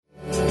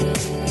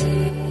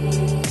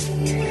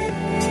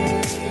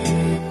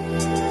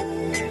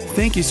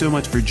Thank you so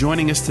much for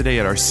joining us today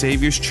at our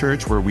Savior's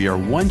Church, where we are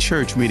one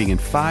church meeting in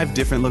 5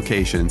 different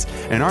locations.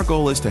 And our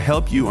goal is to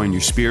help you on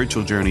your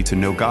spiritual journey to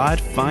know God,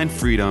 find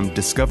freedom,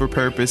 discover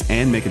purpose,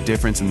 and make a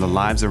difference in the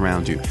lives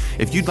around you.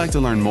 If you'd like to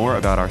learn more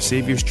about our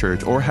Savior's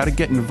Church or how to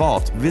get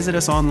involved, visit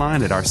us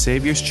online at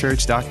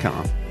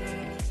oursaviorschurch.com.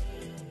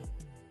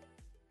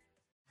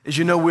 As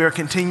you know, we are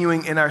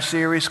continuing in our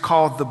series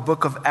called The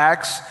Book of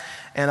Acts,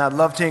 and I'd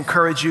love to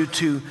encourage you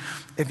to,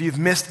 if you've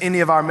missed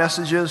any of our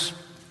messages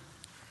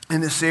in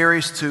this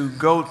series, to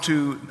go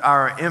to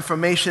our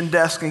information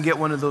desk and get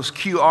one of those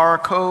QR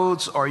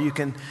codes, or you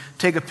can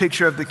take a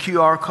picture of the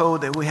QR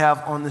code that we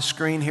have on the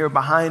screen here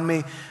behind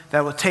me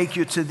that will take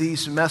you to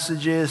these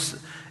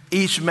messages.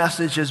 Each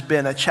message has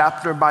been a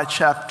chapter by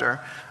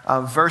chapter,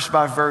 verse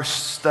by verse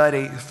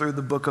study through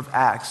the book of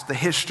Acts, the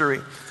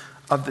history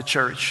of the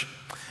church.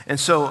 And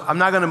so I'm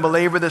not going to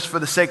belabor this for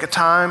the sake of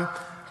time,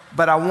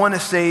 but I want to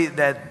say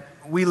that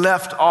we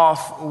left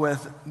off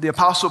with the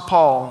Apostle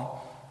Paul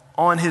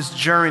on his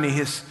journey,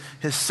 his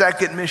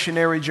second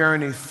missionary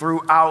journey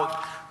throughout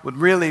what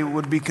really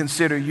would be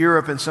considered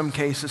Europe in some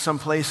cases, some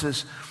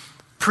places,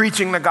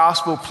 preaching the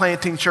gospel,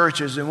 planting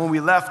churches. And when we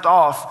left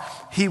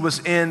off, he was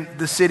in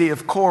the city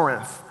of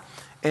Corinth.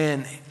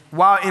 And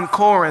while in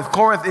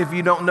Corinth, if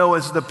you don't know,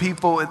 is the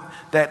people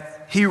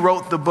that he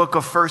wrote the book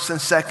of 1st and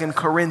 2nd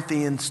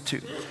Corinthians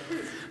to.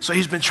 So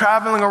he's been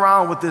traveling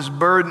around with this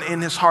burden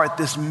in his heart,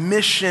 this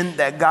mission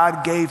that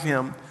God gave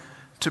him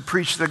to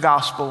preach the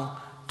gospel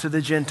to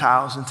the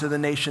Gentiles and to the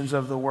nations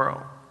of the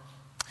world.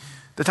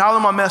 The title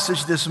of my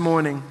message this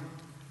morning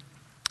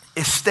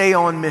is Stay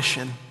on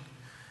Mission.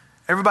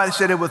 Everybody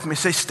say it with me.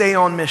 Say, stay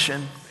on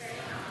mission.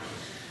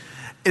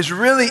 It's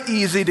really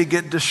easy to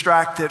get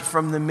distracted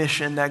from the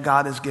mission that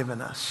God has given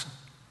us.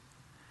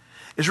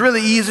 It's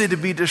really easy to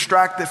be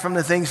distracted from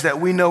the things that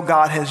we know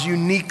God has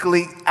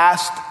uniquely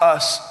asked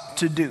us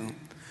to do,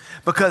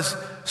 because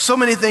so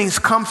many things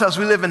come to us.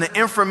 We live in the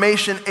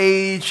information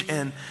age,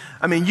 and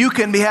you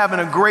can be having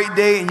a great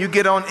day and you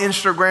get on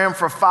Instagram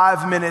for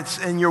 5 minutes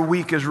and your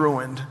week is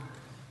ruined.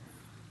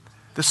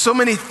 There's so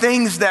many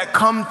things that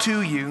come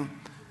to you,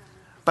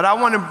 but I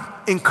want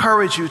to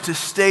encourage you to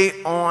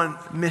stay on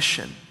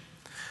mission.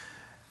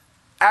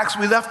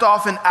 We left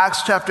off in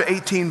Acts chapter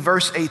 18,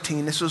 verse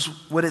 18. This is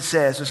what it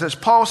says. It says,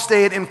 Paul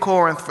stayed in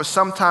Corinth for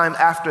some time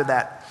after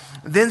that,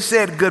 then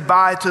said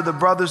goodbye to the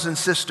brothers and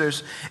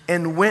sisters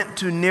and went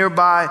to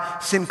nearby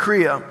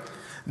Cenchrea.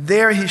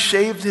 There he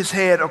shaved his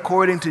head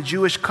according to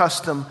Jewish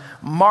custom,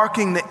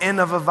 marking the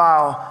end of a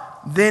vow.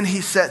 Then he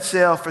set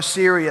sail for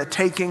Syria,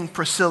 taking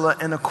Priscilla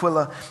and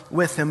Aquila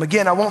with him.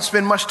 Again, I won't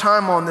spend much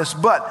time on this,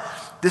 but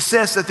this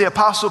says that the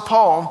Apostle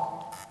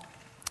Paul,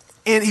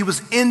 and he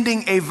was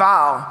ending a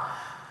vow.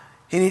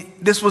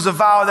 This was a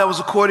vow that was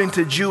according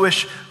to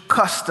Jewish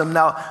custom.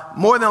 Now,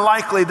 more than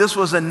likely, this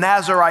was a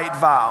Nazirite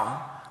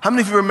vow. How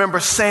many of you remember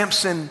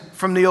Samson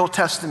from the Old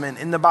Testament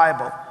in the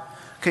Bible?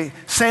 Okay,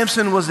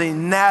 Samson was a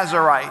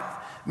Nazirite,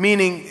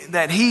 meaning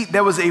that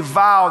there was a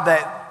vow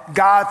that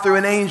God, through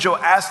an angel,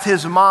 asked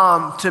his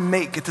mom to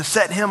make, to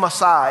set him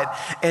aside.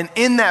 And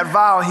in that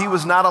vow, he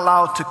was not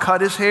allowed to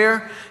cut his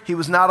hair. He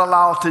was not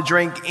allowed to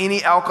drink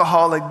any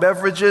alcoholic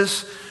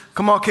beverages.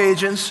 Come on,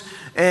 Cajuns.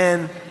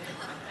 And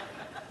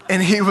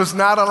he was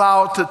not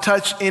allowed to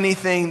touch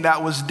anything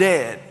that was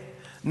dead.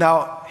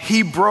 Now,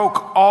 he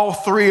broke all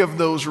 3 of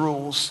those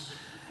rules.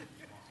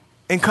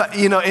 And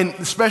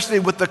especially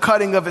with the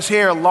cutting of his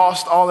hair,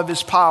 lost all of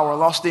his power,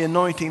 lost the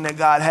anointing that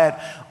God had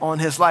on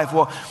his life.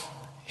 Well,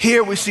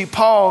 here we see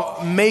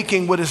Paul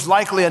making what is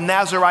likely a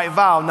Nazirite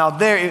vow. Now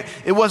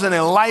it wasn't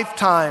a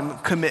lifetime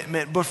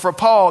commitment, but for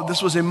Paul,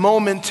 this was a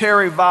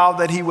momentary vow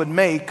that he would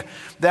make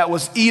that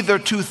was either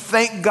to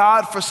thank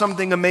God for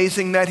something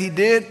amazing that he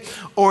did,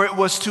 or it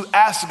was to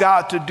ask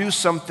God to do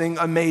something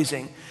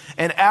amazing.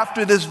 And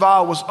after this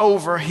vow was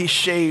over, he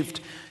shaved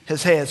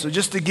his head. So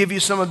just to give you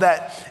some of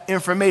that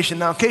information.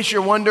 Now, in case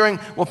you're wondering,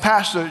 well,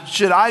 Pastor,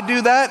 should I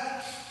do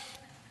that?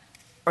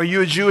 Are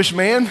you a Jewish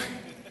man?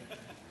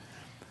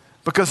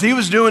 Because he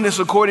was doing this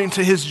according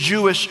to his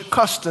Jewish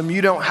custom.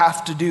 You don't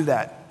have to do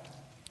that.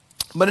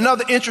 But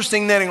another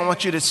interesting thing I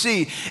want you to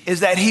see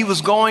is that he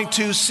was going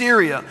to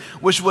Syria,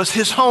 which was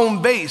his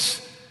home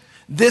base.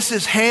 This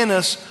is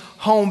Hannah's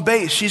home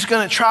base. She's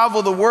going to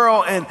travel the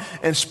world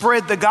and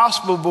spread the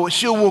gospel, but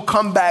she will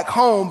come back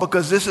home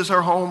because this is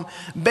her home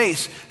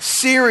base.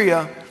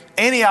 Syria,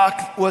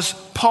 Antioch was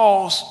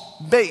Paul's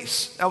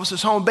base. That was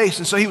his home base.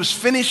 And so he was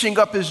finishing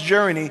up his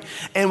journey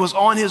and was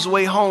on his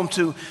way home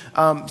to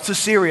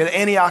Syria, to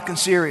Antioch in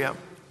Syria.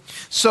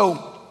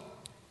 So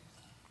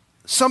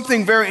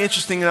something very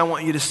interesting that I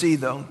want you to see,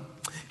 though.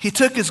 He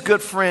took his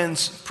good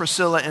friends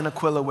Priscilla and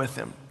Aquila with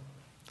him.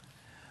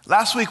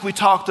 Last week we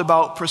talked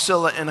about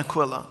Priscilla and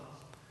Aquila.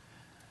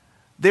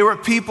 They were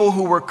people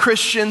who were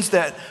Christians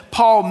that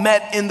Paul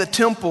met in the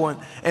temple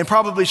and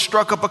probably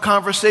struck up a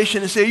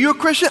conversation and said, "You a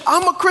Christian?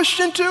 I'm a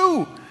Christian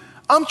too.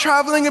 I'm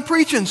traveling and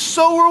preaching.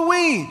 So are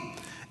we."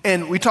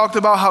 And we talked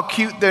about how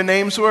cute their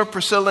names were,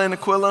 Priscilla and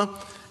Aquila.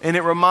 And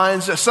it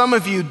reminds us, some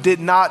of you did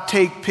not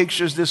take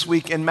pictures this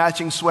week in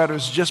matching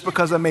sweaters just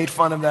because I made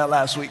fun of that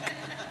last week.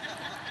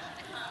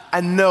 I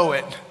know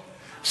it.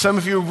 Some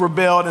of you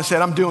rebelled and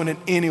said, I'm doing it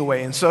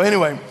anyway. And so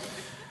anyway,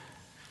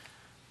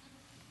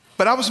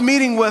 but I was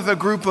meeting with a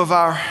group of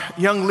our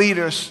young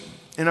leaders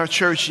in our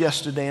church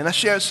yesterday, and I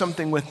shared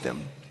something with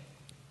them.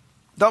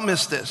 Don't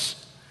miss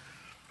this.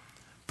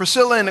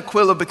 Priscilla and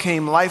Aquila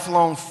became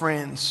lifelong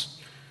friends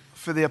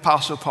for the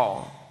Apostle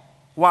Paul.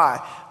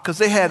 Why? Because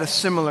they had a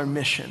similar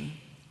mission.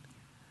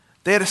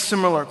 They had a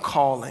similar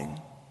calling.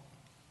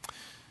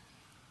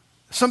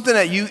 Something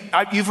that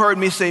you've heard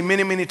me say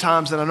many, many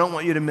times, and I don't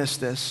want you to miss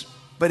this.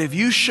 But if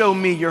you show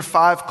me your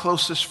 5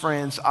 closest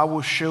friends, I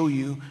will show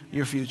you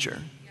your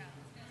future.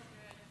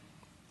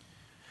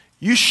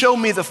 You show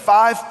me the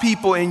 5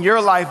 people in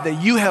your life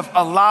that you have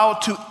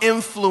allowed to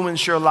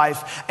influence your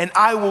life, and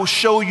I will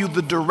show you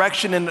the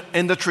direction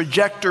and the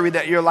trajectory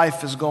that your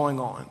life is going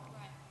on.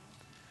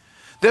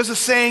 There's a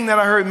saying that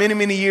I heard many,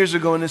 many years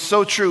ago, and it's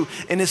so true.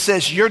 And it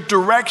says, your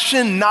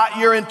direction, not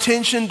your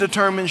intention,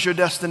 determines your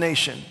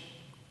destination.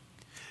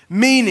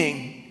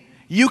 Meaning,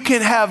 you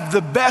can have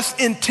the best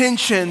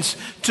intentions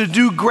to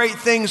do great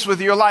things with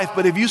your life,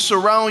 but if you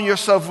surround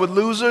yourself with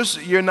losers,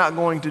 you're not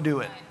going to do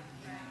it.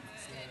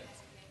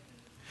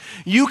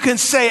 You can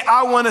say,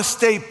 I want to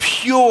stay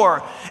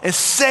pure and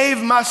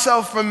save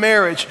myself from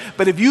marriage,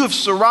 but if you have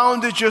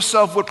surrounded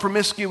yourself with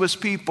promiscuous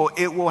people,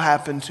 it will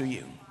happen to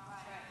you.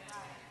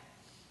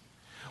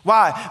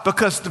 Why?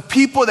 Because the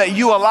people that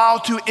you allow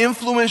to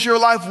influence your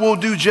life will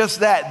do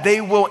just that.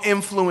 They will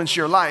influence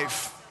your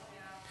life.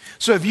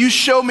 So if you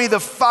show me the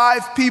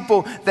 5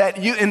 people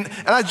that you, and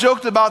I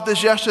joked about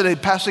this yesterday,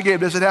 Pastor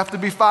Gabe, does it have to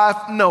be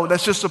 5? No,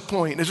 that's just a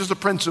point. It's just a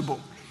principle.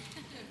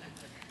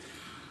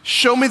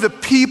 Show me the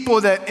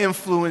people that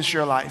influence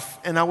your life,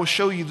 and I will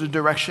show you the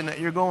direction that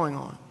you're going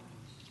on.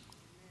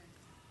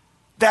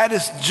 That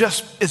is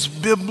just, it's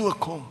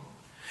biblical.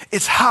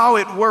 It's how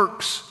it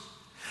works.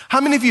 How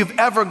many of you have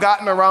ever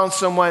gotten around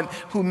someone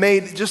who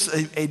made just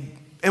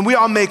and we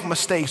all make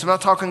mistakes. I'm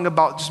not talking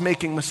about just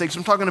making mistakes.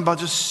 I'm talking about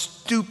just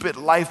stupid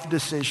life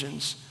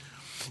decisions.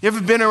 You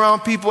ever been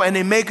around people and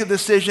they make a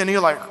decision and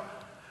you're like,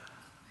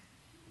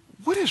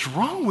 what is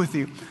wrong with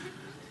you?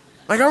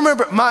 Like I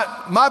remember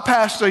my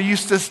pastor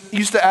used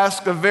to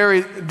ask a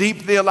very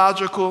deep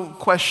theological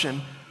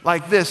question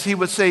like this. He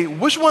would say,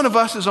 which one of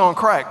us is on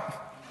crack?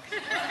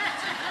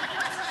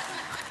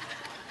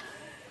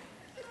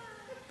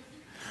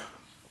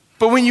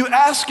 But when you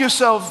ask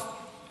yourself,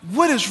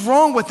 what is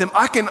wrong with them?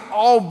 I can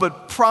all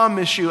but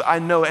promise you I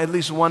know at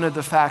least one of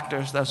the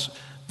factors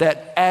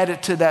that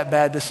added to that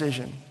bad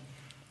decision.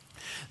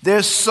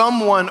 There's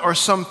someone or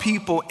some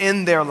people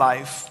in their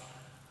life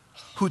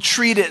who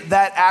treated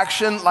that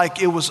action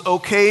like it was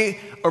okay,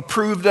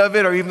 approved of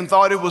it, or even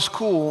thought it was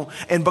cool.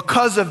 And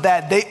because of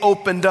that, they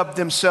opened up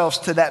themselves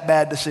to that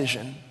bad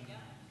decision.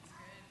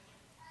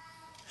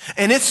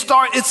 And it's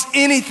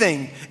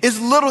anything. It's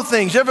little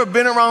things. You ever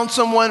been around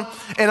someone,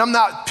 and I'm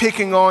not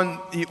picking on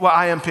you, well,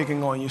 I am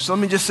picking on you. So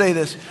let me just say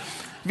this.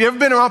 Have you ever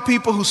been around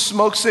people who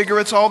smoke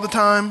cigarettes all the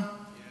time?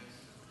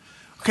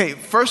 Okay,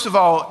 first of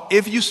all,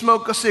 if you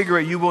smoke a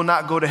cigarette, you will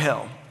not go to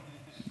hell.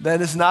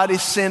 That is not a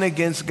sin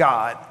against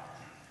God.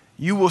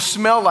 You will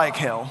smell like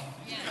hell.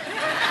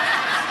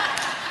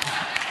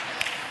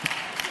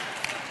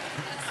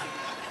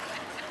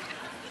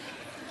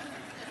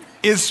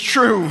 It's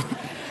true.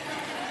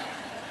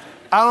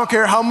 I don't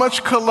care how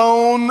much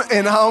cologne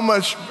and how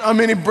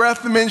many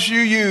breath mints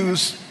you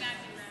use.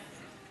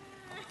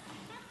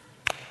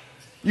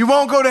 You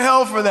won't go to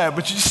hell for that,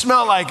 but you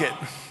smell like it.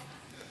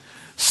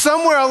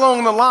 Somewhere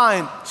along the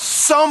line,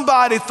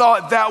 somebody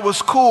thought that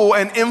was cool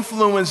and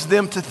influenced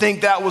them to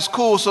think that was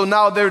cool, so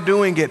now they're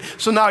doing it.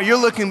 So now you're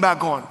looking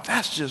back going,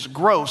 that's just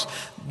gross.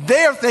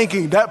 They're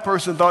thinking that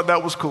person thought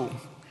that was cool.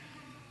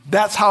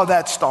 That's how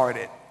that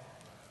started.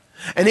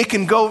 And it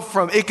can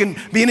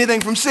be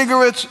anything from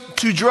cigarettes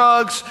to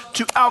drugs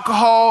to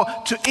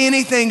alcohol to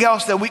anything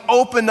else that we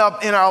open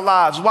up in our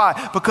lives.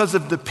 Why? Because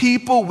of the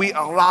people we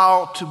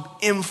allow to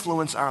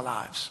influence our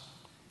lives.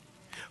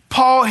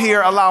 Paul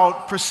here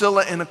allowed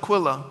Priscilla and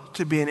Aquila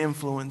to be an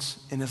influence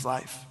in his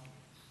life,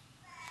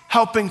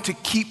 helping to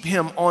keep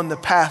him on the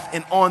path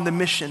and on the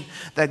mission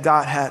that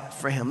God had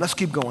for him. Let's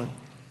keep going.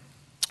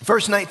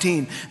 Verse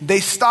 19, they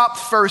stopped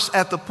first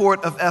at the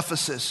port of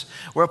Ephesus,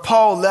 where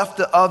Paul left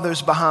the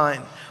others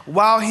behind.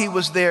 While he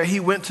was there, he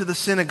went to the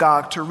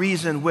synagogue to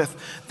reason with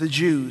the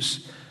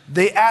Jews.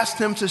 They asked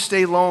him to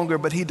stay longer,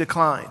 but he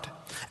declined.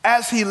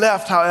 As he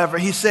left, however,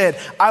 he said,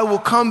 I will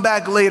come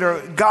back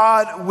later,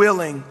 God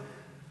willing.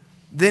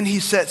 Then he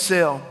set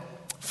sail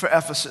for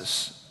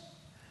Ephesus.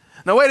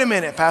 Now, wait a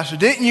minute, Pastor.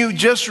 Didn't you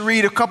just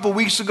read a couple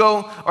weeks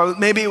ago, or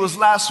maybe it was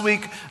last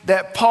week,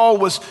 that Paul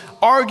was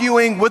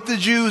arguing with the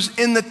Jews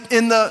in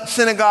the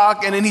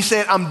synagogue, and then he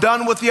said, I'm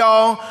done with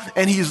y'all,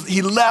 and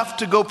he left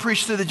to go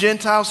preach to the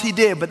Gentiles? He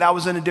did, but that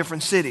was in a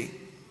different city.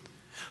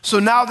 So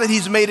now that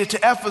he's made it to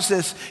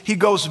Ephesus, he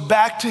goes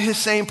back to his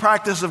same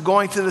practice of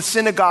going to the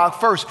synagogue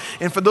first.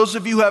 And for those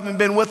of you who haven't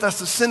been with us,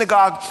 the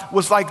synagogue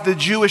was like the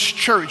Jewish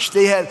church.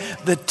 They had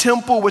the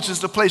temple, which is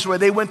the place where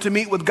they went to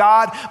meet with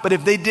God. But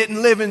if they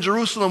didn't live in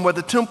Jerusalem where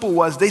the temple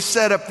was, they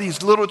set up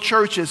these little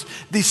churches,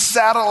 these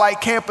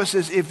satellite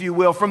campuses, if you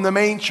will, from the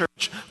main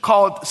church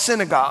called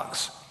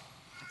synagogues.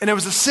 And there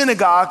was a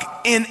synagogue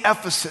in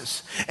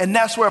Ephesus. And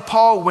that's where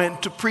Paul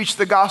went to preach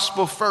the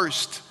gospel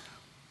first.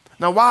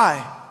 Now,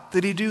 why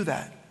did he do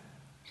that?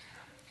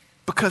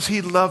 Because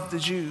he loved the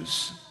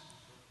Jews.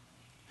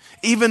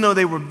 Even though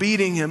they were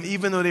beating him,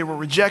 even though they were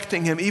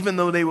rejecting him, even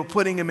though they were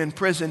putting him in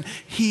prison,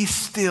 he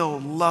still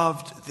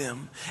loved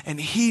them. And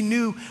he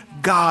knew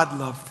God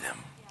loved them.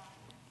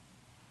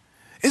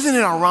 Isn't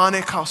it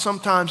ironic how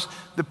sometimes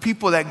the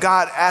people that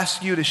God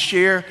asks you to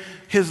share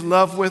his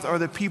love with are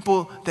the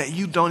people that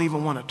you don't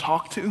even want to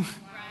talk to?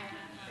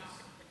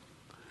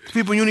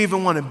 People you don't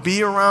even want to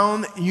be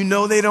around. You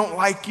know they don't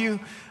like you,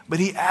 but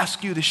he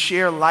asks you to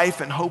share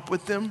life and hope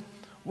with them.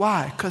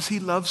 Why? Because he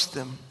loves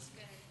them.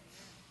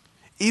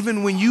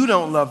 Even when you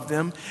don't love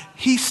them,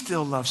 he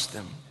still loves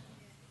them.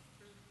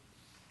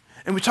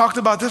 And we talked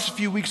about this a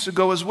few weeks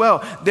ago as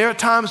well. There are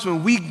times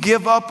when we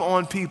give up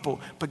on people,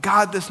 but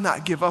God does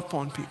not give up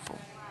on people.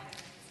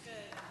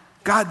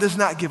 God does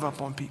not give up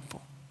on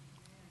people.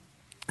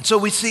 And so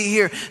we see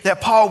here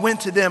that Paul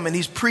went to them and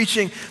he's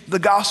preaching the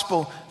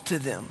gospel to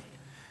them.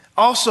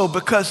 Also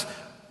because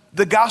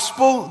the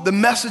gospel, the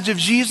message of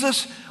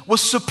Jesus,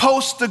 was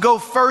supposed to go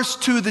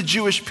first to the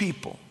Jewish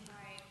people.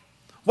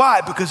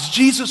 Why? Because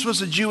Jesus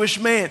was a Jewish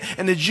man,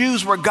 and the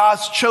Jews were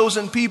God's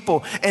chosen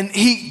people. And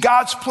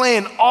God's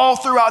plan all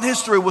throughout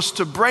history was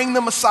to bring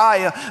the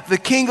Messiah, the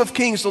King of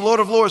Kings, the Lord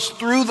of Lords,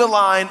 through the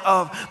line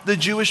of the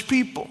Jewish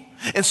people.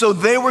 And so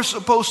they were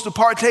supposed to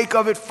partake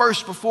of it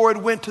first before it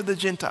went to the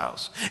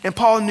Gentiles. And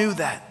Paul knew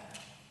that.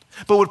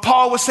 But what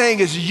Paul was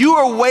saying is, you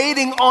are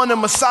waiting on a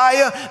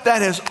Messiah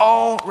that has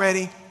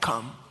already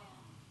come.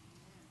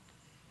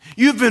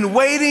 You've been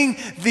waiting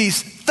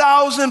these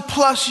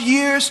 1,000+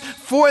 years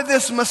for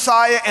this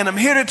Messiah, and I'm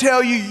here to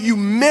tell you, you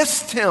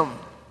missed him.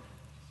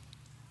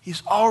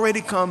 He's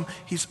already come.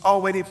 He's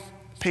already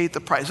paid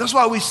the price. That's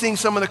why we sing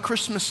some of the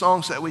Christmas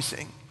songs that we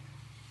sing.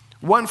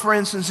 One, for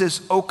instance,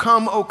 is, O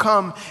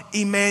come,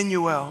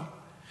 Emmanuel,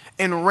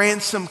 and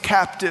ransom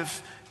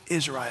captive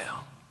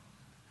Israel.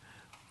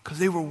 Because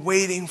they were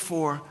waiting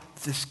for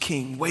this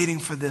king, waiting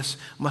for this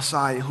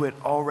Messiah who had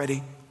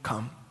already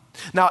come.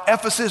 Now,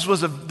 Ephesus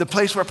was the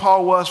place where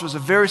Paul was a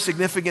very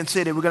significant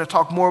city. We're going to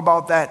talk more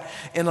about that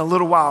in a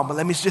little while, but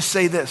let me just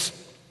say this.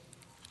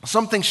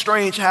 Something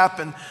strange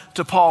happened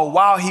to Paul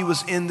while he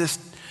was in this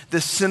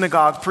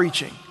synagogue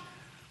preaching.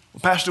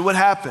 Well, Pastor, what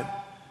happened?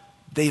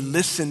 They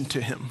listened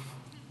to him.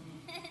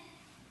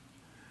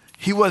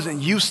 He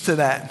wasn't used to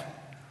that.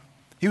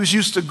 He was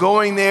used to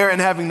going there and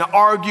having to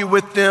argue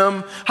with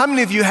them. How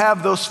many of you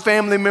have those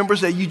family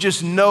members that you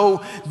just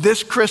know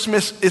this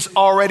Christmas is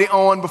already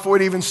on before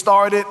it even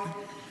started?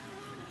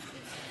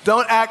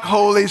 Don't act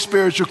holy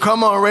spiritual.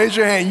 Come on, raise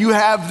your hand. You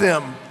have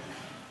them.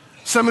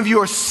 Some of you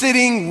are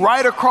sitting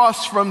right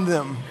across from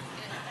them.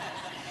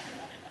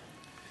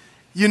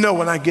 You know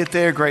when I get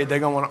there, great, they're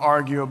going to want to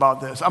argue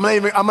about this. I'm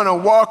going to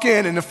walk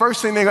in and the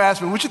first thing they're going to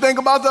ask me, what you think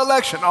about the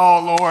election?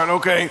 Oh, Lord,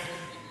 okay.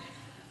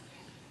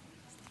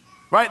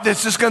 Right?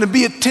 There's just going to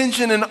be a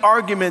tension and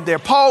argument there.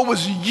 Paul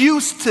was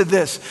used to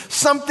this.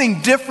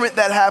 Something different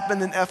that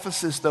happened in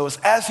Ephesus, though, is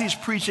as he's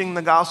preaching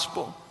the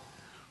gospel,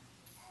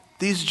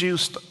 these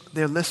Jews,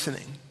 they're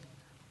listening.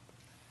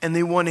 And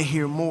they want to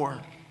hear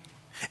more.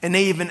 And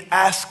they even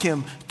ask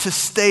him to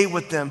stay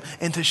with them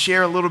and to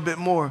share a little bit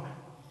more.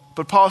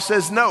 But Paul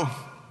says no.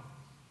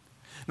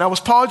 Now,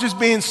 was Paul just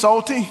being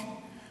salty?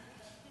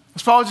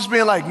 Was Paul just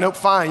being like, nope,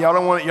 fine, y'all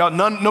don't want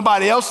it,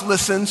 nobody else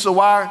listens, so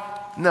why?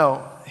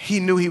 No. He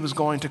knew he was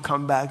going to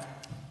come back.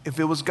 If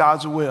it was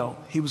God's will,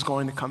 he was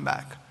going to come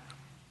back.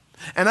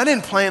 And I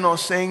didn't plan on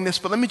saying this,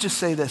 but let me just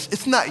say this.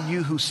 It's not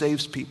you who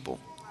saves people.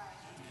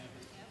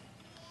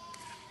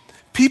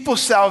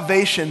 People's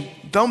salvation,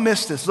 don't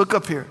miss this, look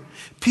up here.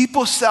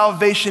 People's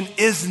salvation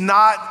is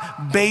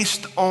not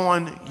based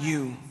on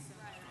you.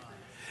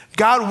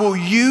 God will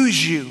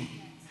use you.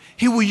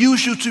 He will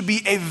use you to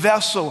be a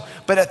vessel,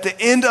 but at the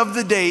end of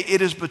the day,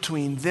 it is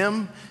between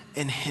them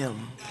and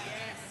him.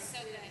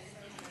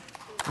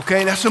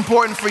 Okay, that's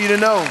important for you to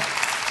know.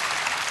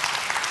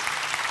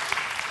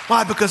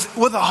 Why? Because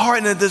with a heart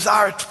and a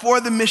desire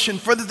for the mission,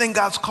 for the thing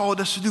God's called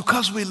us to do,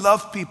 because we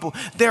love people,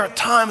 there are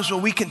times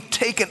when we can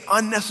take an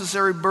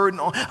unnecessary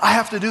burden on. I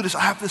have to do this.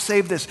 I have to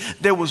save this.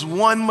 There was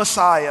one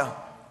Messiah.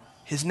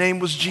 His name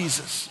was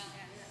Jesus.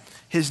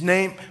 His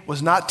name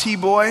was not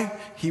T-Boy.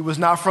 He was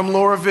not from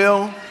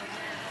Lauraville.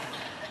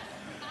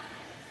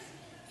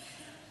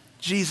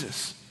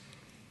 Jesus.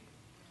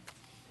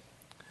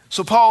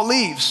 So Paul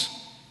leaves.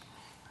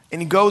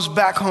 And he goes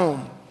back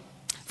home.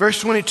 Verse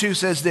 22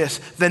 says this.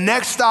 The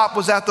next stop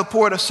was at the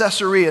port of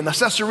Caesarea. Now,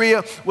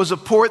 Caesarea was a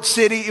port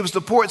city. It was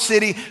the port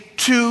city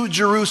to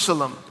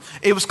Jerusalem.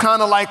 It was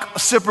kind of like a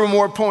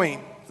Sycamore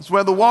Point. It's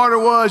where the water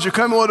was. You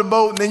come on the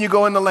boat and then you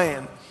go in the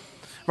land.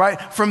 Right?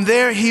 From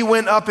there, he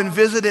went up and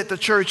visited the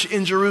church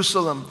in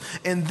Jerusalem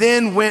and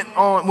then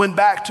went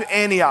back to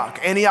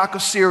Antioch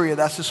of Syria.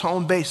 That's his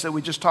home base that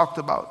we just talked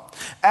about.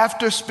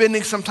 After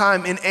spending some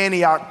time in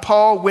Antioch,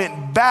 Paul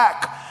went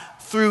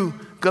back through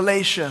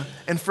Galatia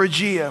and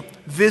Phrygia,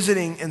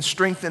 visiting and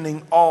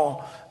strengthening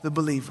all the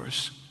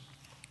believers.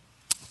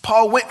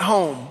 Paul went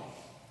home.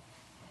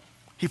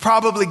 He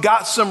probably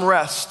got some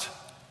rest,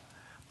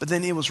 but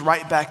then he was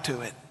right back to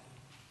it.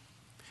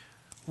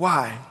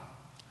 Why?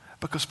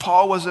 Because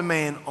Paul was a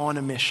man on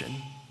a mission.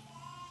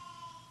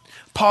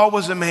 Paul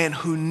was a man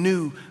who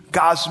knew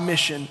God's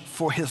mission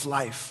for his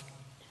life.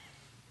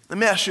 Let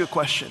me ask you a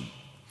question.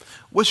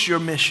 What's your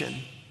mission?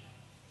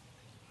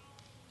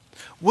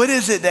 What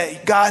is it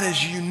that God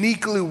has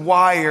uniquely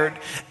wired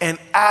and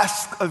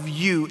asked of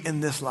you in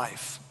this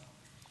life?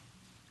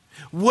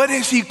 What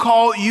has he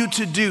called you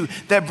to do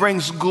that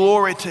brings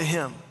glory to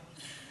him?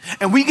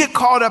 And we get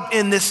caught up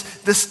in this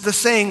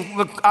saying,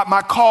 look,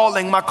 my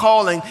calling.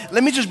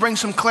 Let me just bring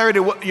some clarity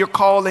to what your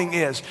calling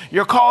is.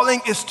 Your calling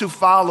is to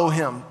follow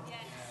him.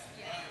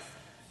 Yes.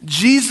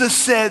 Jesus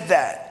said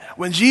that.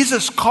 When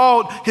Jesus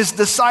called his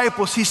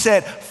disciples, he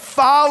said,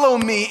 follow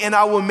me and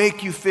I will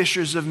make you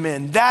fishers of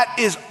men. That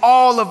is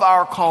all of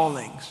our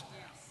callings.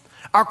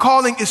 Our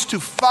calling is to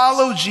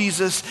follow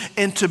Jesus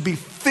and to be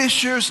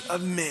fishers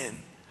of men.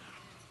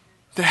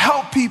 To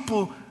help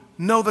people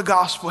know the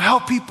gospel,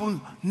 help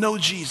people know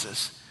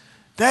Jesus.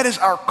 That is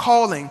our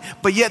calling,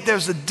 but yet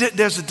there's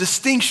a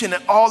distinction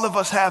that all of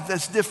us have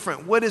that's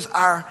different. What is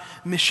our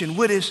mission?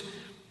 What is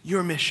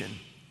your mission?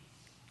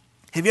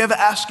 Have you ever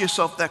asked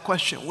yourself that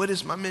question? What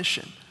is my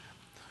mission?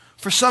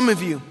 For some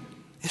of you,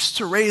 it's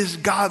to raise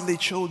godly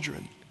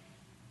children.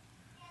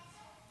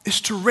 It's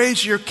to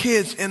raise your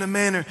kids in a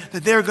manner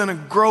that they're going to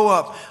grow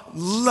up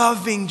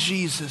loving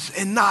Jesus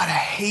and not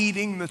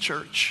hating the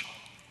church.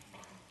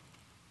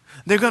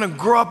 They're going to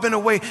grow up in a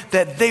way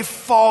that they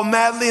fall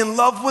madly in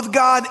love with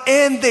God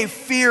and they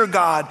fear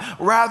God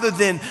rather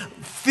than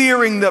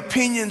fearing the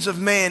opinions of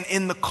man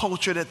in the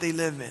culture that they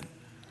live in.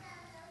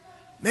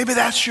 Maybe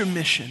that's your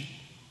mission.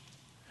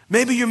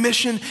 Maybe your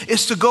mission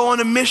is to go on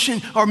a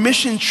mission or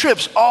mission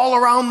trips all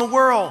around the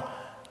world,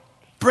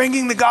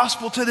 bringing the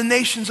gospel to the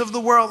nations of the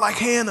world like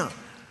Hannah.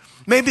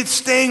 Maybe it's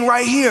staying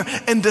right here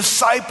and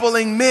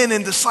discipling men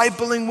and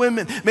discipling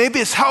women. Maybe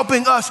it's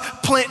helping us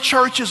plant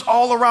churches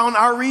all around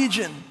our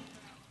region.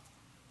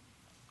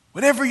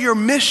 Whatever your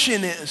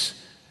mission is,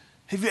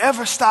 have you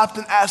ever stopped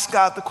and asked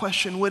God the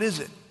question, what is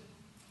it?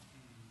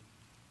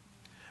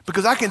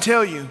 Because I can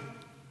tell you,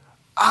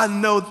 I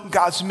know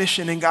God's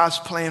mission and God's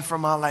plan for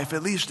my life,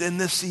 at least in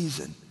this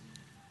season.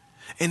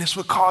 And it's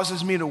what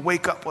causes me to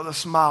wake up with a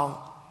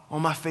smile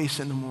on my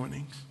face in the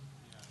mornings.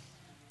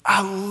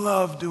 I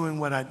love doing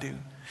what I do.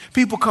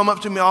 People come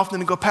up to me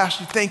often and go,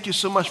 Pastor, thank you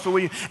so much for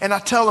what you, and I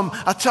tell them,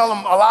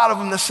 a lot of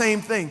them the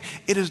same thing.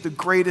 It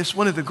is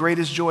one of the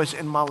greatest joys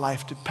in my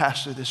life to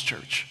pastor this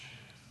church.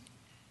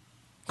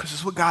 Because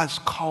it's what God's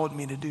called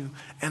me to do,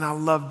 and I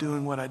love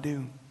doing what I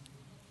do.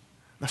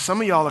 Now, some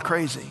of y'all are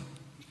crazy.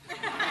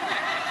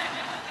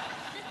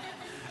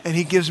 And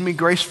he gives me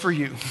grace for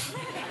you.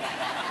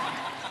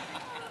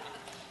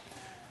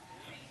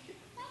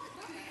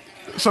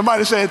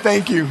 Somebody said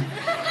thank you.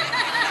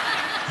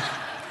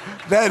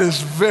 That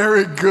is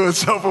very good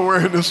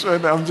self-awareness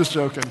right now. I'm just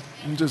joking.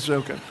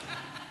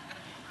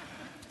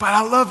 But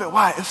I love it.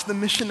 Why? It's the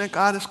mission that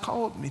God has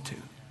called me to,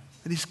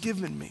 that he's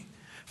given me.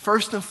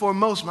 First and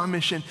foremost, my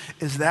mission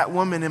is that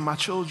woman and my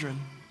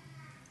children.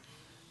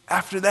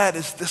 After that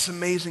is this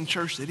amazing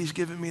church that he's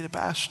given me to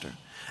pastor.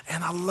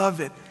 And I love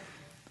it.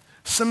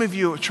 Some of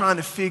you are trying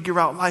to figure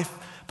out life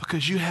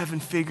because you haven't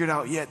figured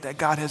out yet that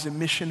God has a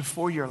mission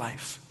for your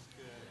life.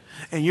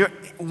 And you're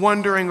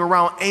wandering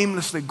around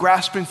aimlessly,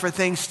 grasping for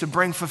things to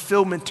bring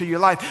fulfillment to your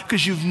life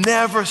because you've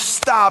never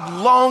stopped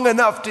long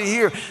enough to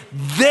hear,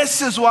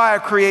 this is why I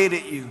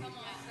created you.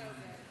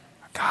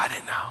 I got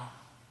it now.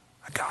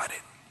 I got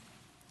it.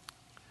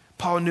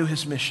 Paul knew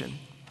his mission.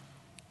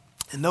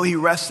 And though he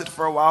rested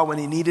for a while when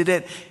he needed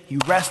it, he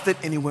rested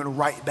and he went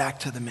right back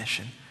to the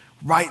mission,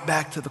 right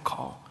back to the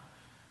call.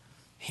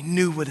 He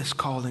knew what his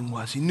calling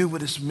was. He knew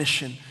what his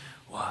mission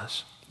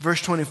was.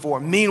 Verse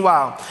 24,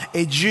 meanwhile,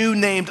 a Jew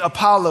named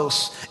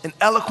Apollos, an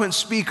eloquent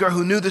speaker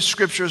who knew the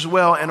scriptures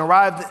well and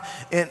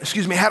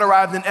had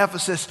arrived in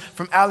Ephesus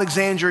from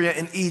Alexandria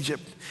in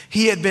Egypt.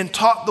 He had been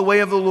taught the way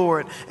of the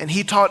Lord, and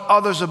he taught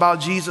others about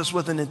Jesus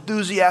with an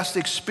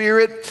enthusiastic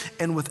spirit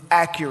and with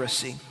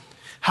accuracy.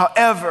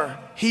 However,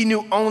 he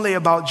knew only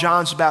about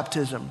John's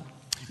baptism.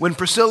 When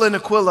Priscilla and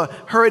Aquila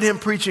heard him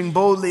preaching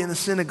boldly in the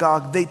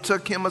synagogue, they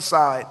took him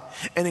aside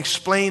and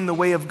explained the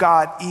way of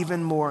God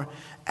even more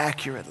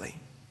accurately.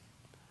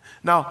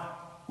 Now,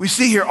 we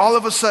see here all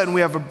of a sudden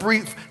we have a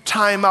brief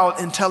time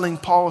out in telling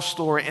Paul's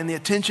story, and the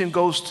attention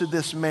goes to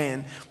this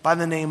man by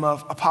the name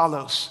of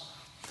Apollos.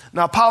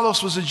 Now,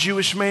 Apollos was a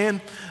Jewish man,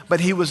 but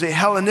he was a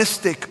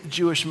Hellenistic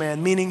Jewish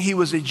man, meaning he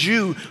was a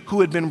Jew who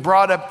had been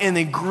brought up in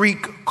a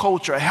Greek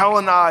culture, a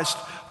Hellenized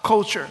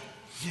culture.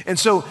 And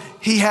so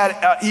he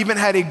had even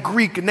had a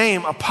Greek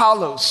name,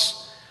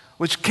 Apollos,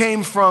 which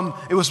came from,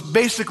 it was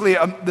basically,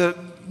 the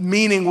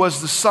meaning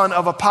was the son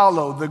of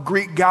Apollo, the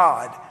Greek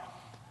god.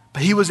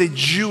 But he was a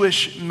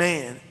Jewish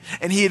man,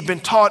 and he had been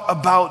taught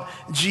about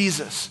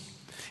Jesus.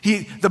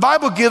 The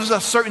Bible gives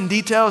us certain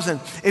details, and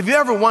if you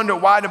ever wonder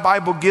why the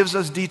Bible gives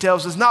us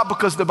details, it's not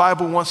because the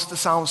Bible wants to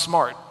sound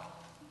smart.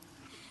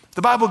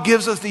 The Bible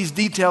gives us these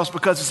details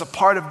because it's a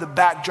part of the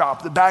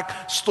backdrop, the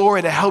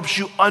backstory that helps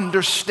you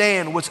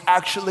understand what's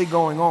actually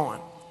going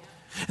on.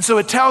 And so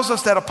it tells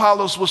us that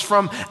Apollos was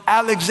from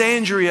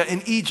Alexandria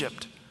in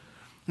Egypt.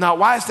 Now,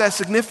 why is that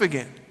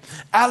significant?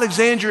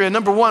 Alexandria,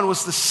 number one,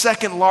 was the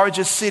second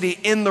largest city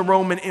in the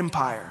Roman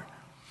Empire.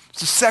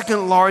 It's the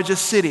second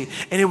largest city,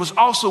 and it was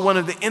also one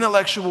of the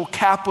intellectual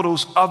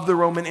capitals of the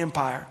Roman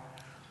Empire.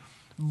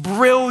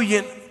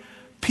 Brilliant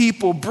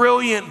people,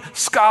 brilliant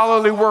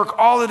scholarly work,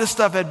 all of this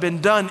stuff had been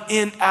done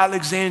in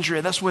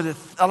Alexandria. That's where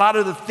a lot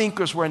of the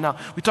thinkers were now.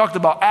 We talked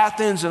about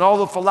Athens and all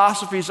the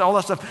philosophies, all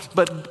that stuff,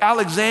 but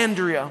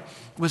Alexandria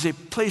was a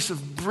place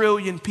of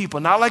brilliant people.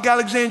 Not like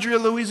Alexandria,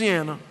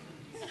 Louisiana.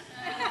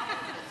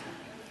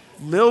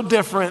 Little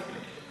different.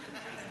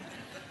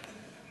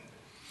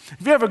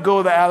 If you ever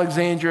go to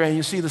Alexandria and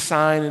you see the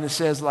sign and it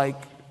says like,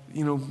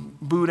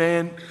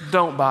 Boudin,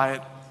 don't buy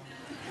it.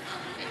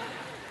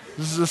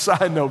 This is a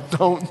side note,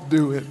 don't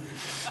do it.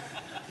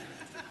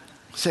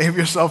 Save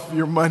yourself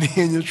your money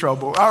and your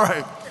trouble. All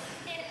right.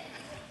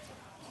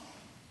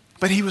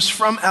 But he was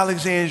from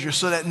Alexandria,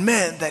 so that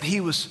meant that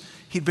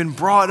he'd been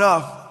brought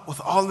up with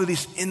all of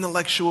these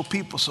intellectual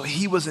people. So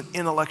he was an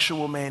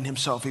intellectual man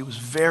himself. He was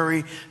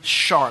very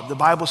sharp. The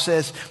Bible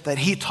says that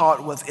he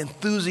taught with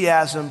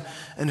enthusiasm,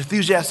 an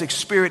enthusiastic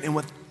spirit, and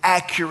with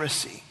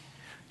accuracy.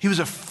 He was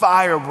a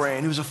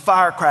firebrand. He was a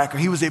firecracker.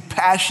 He was a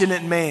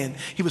passionate man.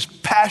 He was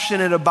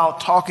passionate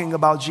about talking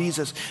about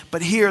Jesus.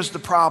 But here's the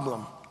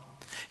problem.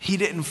 He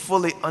didn't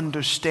fully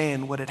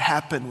understand what had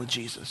happened with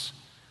Jesus.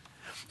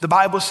 The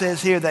Bible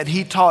says here that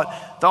he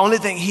taught, the only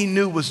thing he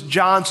knew was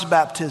John's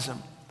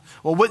baptism.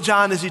 Well, what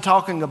John is he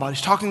talking about?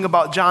 He's talking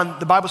about John,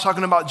 the Bible's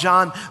talking about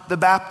John the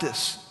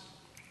Baptist.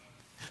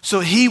 So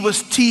he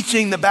was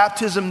teaching the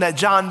baptism that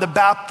John the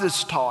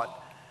Baptist taught.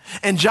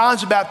 And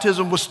John's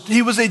baptism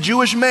he was a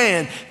Jewish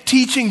man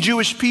teaching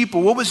Jewish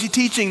people. What was he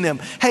teaching them?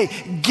 Hey,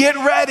 get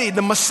ready.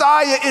 The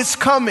Messiah is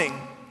coming.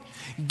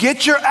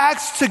 Get your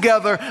acts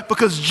together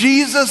because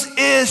Jesus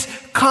is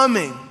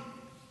coming.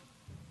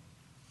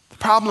 The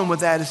problem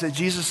with that is that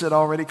Jesus had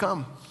already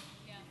come.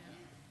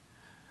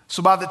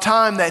 So by the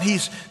time that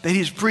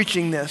he's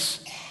preaching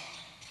this,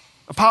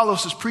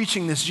 Apollos is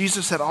preaching this,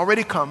 Jesus had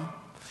already come.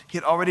 He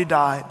had already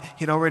died,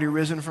 he had already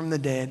risen from the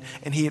dead,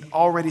 and he had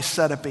already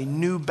set up a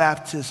new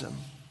baptism,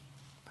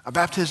 a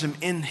baptism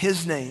in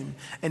his name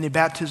and a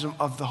baptism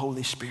of the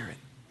Holy Spirit.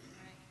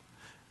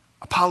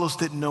 Apollos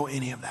didn't know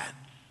any of that.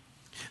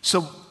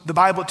 So the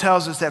Bible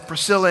tells us that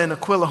Priscilla and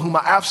Aquila, whom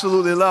I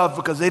absolutely love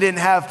because they didn't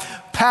have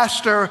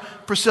Pastor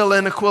Priscilla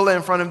and Aquila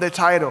in front of their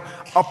title,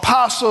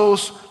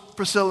 Apostles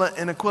Priscilla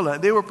and Aquila.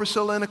 They were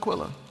Priscilla and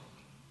Aquila,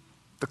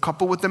 the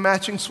couple with the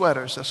matching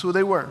sweaters. That's who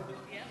they were.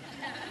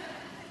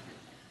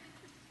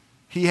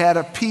 He had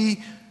a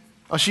P,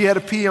 or she had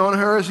a P on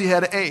hers, he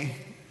had an A.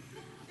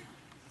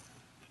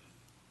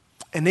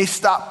 And they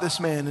stopped this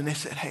man and they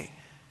said, hey,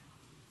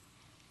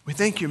 we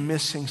think you're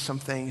missing some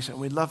things and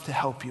we'd love to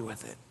help you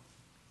with it.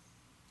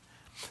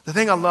 The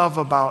thing I love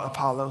about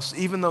Apollos,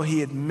 even though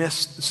he had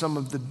missed some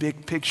of the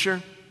big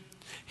picture,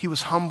 he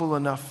was humble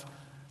enough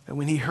that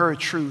when he heard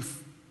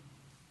truth,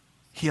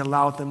 he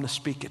allowed them to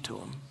speak it to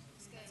him.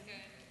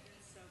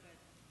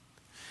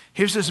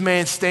 Here's this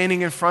man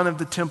standing in front of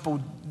the temple,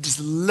 just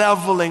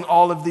leveling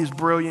all of these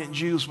brilliant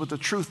Jews with the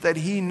truth that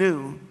he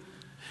knew,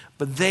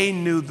 but they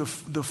knew the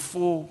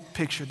full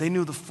picture. They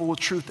knew the full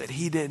truth that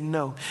he didn't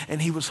know,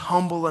 and he was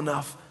humble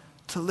enough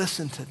to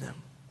listen to them.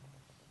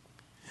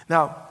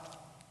 Now,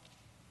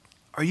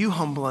 are you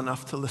humble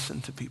enough to listen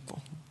to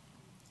people?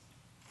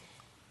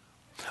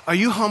 Are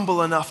you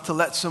humble enough to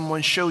let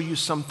someone show you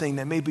something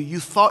that maybe you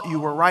thought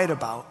you were right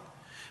about,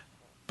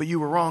 but you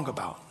were wrong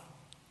about?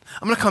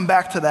 I'm going to come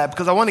back to that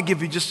because I want to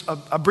give you just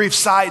a brief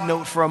side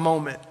note for a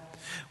moment.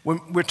 When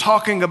we're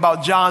talking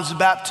about John's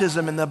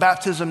baptism and the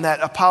baptism that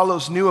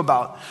Apollos knew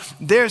about,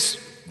 there's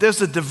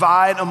a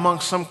divide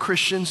among some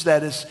Christians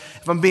that is,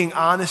 if I'm being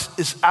honest,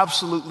 is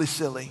absolutely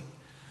silly.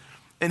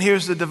 And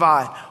here's the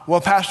divide.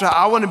 Well, Pastor,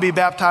 I want to be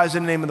baptized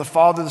in the name of the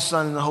Father, the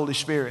Son, and the Holy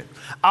Spirit.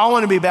 I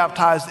want to be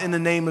baptized in the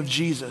name of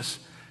Jesus.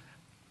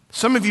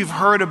 Some of you have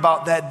heard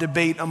about that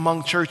debate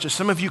among churches.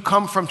 Some of you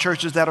come from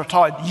churches that are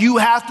taught you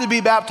have to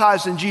be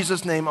baptized in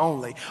Jesus' name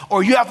only,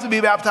 or you have to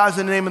be baptized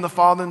in the name of the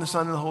Father and the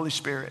Son and the Holy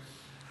Spirit.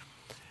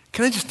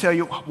 Can I just tell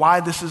you why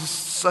this is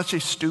such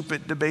a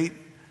stupid debate?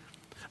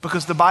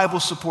 Because the Bible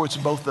supports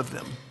both of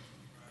them.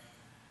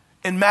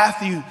 In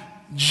Matthew,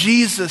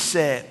 Jesus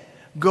said,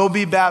 go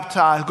be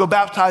baptized. Go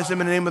baptize them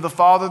in the name of the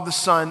Father, the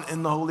Son,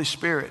 and the Holy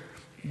Spirit.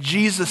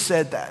 Jesus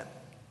said that.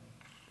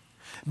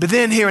 But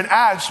then here in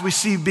Acts, we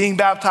see being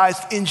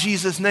baptized in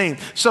Jesus' name.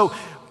 So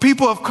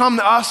people have come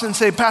to us and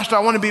say, Pastor, I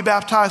want to be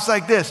baptized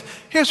like this.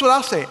 Here's what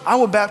I'll say. I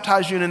will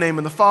baptize you in the name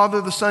of the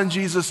Father, the Son,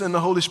 Jesus, and the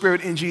Holy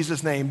Spirit in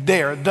Jesus' name.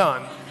 There,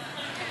 done.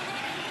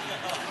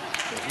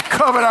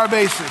 Covered our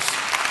bases.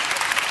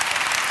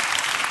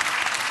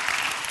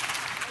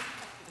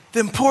 The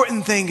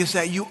important thing is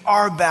that you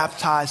are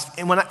baptized.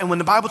 And when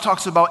the Bible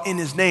talks about in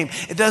his name,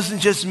 it doesn't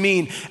just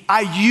mean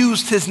I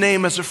used his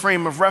name as a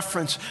frame of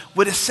reference.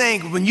 What it's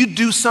saying, when you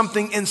do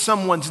something in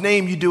someone's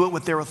name, you do it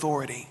with their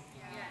authority.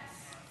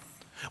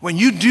 When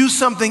you do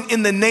something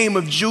in the name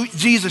of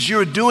Jesus,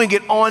 you're doing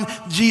it on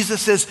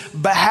Jesus'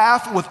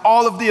 behalf with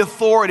all of the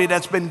authority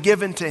that's been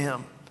given to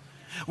him.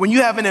 When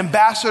you have an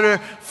ambassador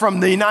from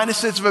the United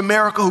States of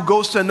America who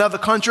goes to another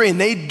country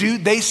and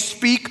they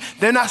speak,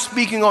 they're not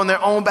speaking on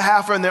their own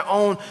behalf or in their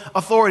own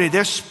authority.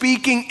 They're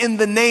speaking in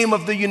the name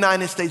of the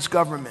United States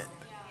government.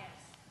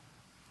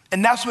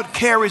 And that's what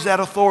carries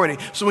that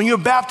authority. So when you're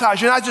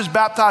baptized, you're not just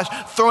baptized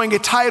throwing a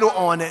title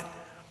on it.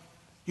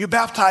 You're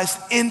baptized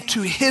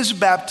into his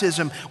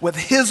baptism with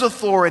his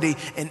authority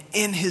and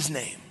in his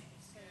name.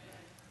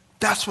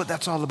 That's what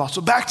that's all about.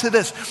 So back to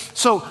this.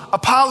 So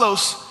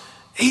Apollos,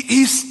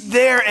 he's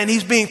there and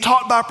he's being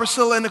taught by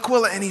Priscilla and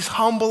Aquila, and he's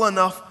humble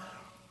enough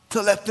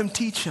to let them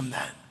teach him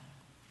that.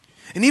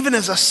 And even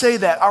as I say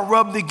that, I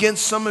rubbed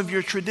against some of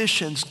your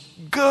traditions.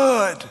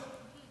 Good.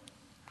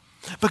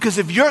 Because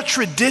if your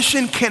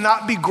tradition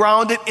cannot be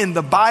grounded in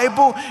the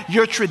Bible,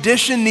 your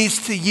tradition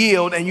needs to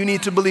yield and you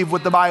need to believe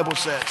what the Bible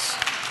says.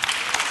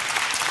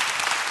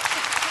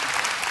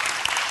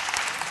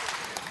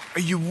 Are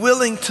you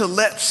willing to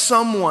let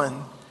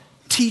someone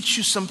teach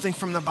you something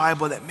from the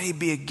Bible that may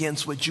be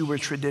against what you were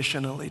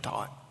traditionally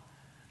taught?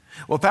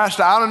 Well,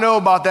 Pastor, I don't know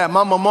about that.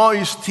 My mama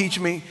used to teach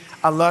me.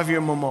 I love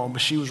your mama,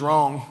 but she was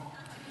wrong.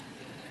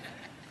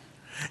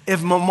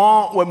 If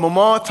what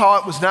mama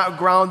taught was not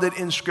grounded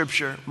in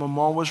Scripture,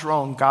 mama was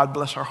wrong. God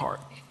bless her heart.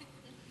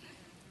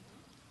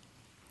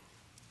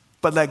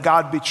 But let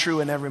God be true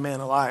and every man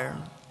a liar.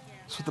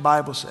 That's what the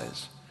Bible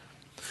says.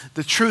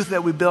 The truth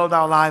that we build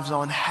our lives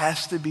on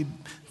has to be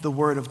the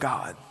Word of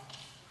God.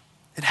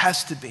 It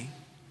has to be.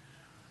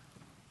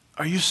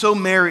 Are you so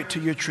married to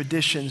your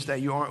traditions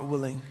that you aren't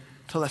willing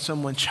to let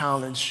someone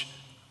challenge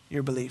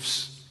your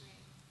beliefs?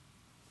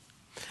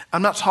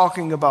 I'm not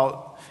talking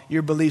about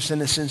your beliefs in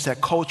the sense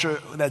that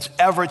culture that's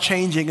ever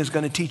changing is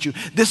going to teach you.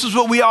 This is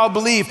what we all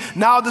believe.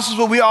 Now this is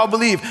what we all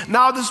believe.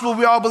 Now this is what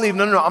we all believe.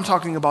 No. I'm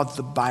talking about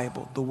the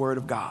Bible, the Word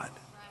of God.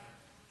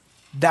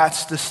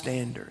 That's the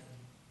standard.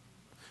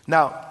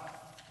 Now,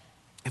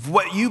 if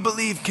what you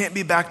believe can't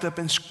be backed up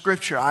in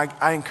Scripture,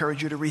 I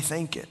encourage you to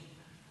rethink it.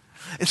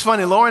 It's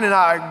funny, Lauren and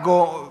I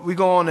we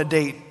go on a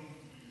date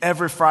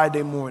every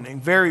Friday morning.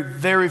 Very,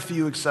 very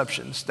few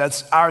exceptions.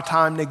 That's our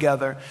time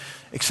together,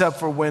 except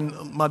for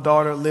when my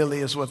daughter Lily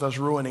is with us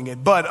ruining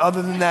it. But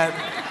other than that,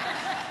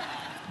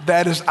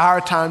 that is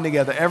our time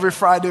together. Every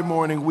Friday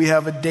morning, we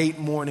have a date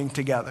morning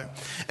together.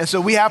 And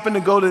so we happen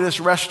to go to this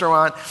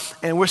restaurant,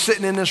 and we're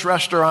sitting in this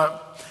restaurant,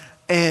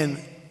 and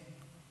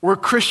we're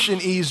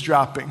Christian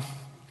eavesdropping.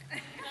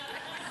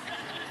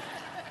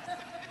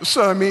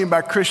 So I mean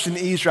by Christian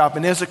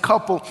eavesdropping, there's a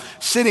couple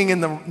sitting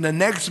in the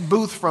next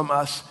booth from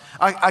us.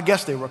 I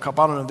guess they were a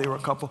couple. I don't know if they were a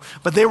couple.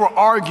 But they were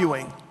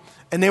arguing.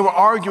 And they were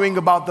arguing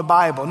about the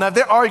Bible. Now, if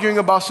they're arguing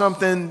about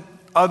something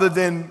other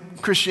than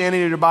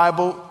Christianity or the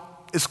Bible,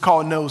 it's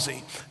called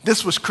nosy.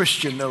 This was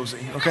Christian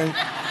nosy, okay?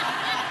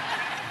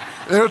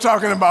 They were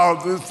talking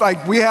about, it's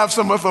like we have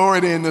some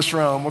authority in this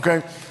realm,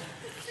 okay?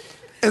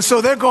 And so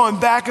they're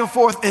going back and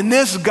forth. And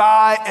this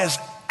guy is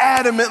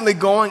adamantly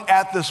going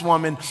at this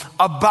woman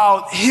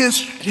about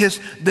his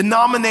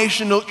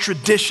denominational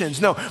traditions.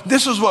 No,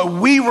 this is what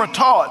we were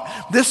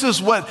taught. This is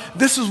what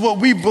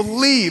we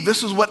believe.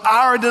 This is what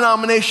our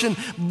denomination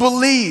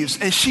believes.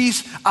 And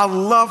I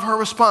love her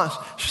response.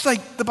 She's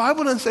like, the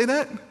Bible doesn't say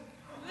that.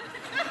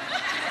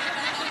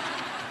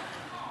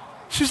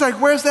 She's like,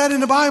 where's that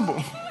in the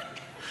Bible?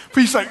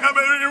 He's like,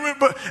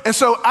 and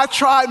so I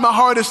tried my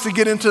hardest to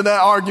get into that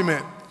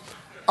argument.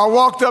 I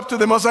walked up to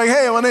them. I was like,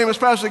 hey, my name is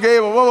Pastor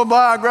Gabe, blah, blah, blah.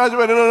 I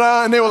graduated, blah,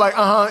 blah. And they were like,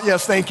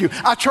 yes, thank you.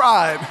 I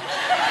tried.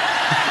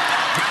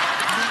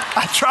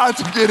 I tried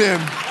to get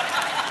in.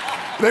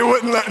 They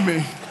wouldn't let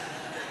me.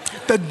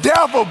 The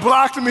devil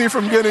blocked me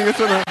from getting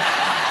into the...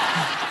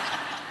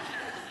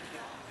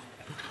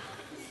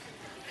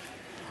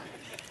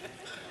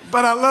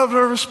 But I love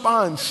her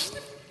response.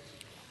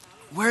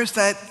 Where's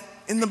that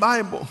in the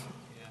Bible?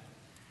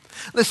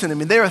 Listen to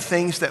me. There are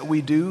things that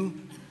we do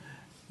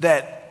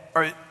that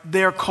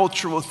they're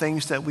cultural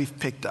things that we've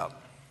picked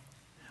up.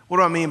 What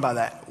do I mean by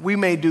that? We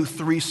may do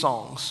 3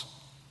 songs,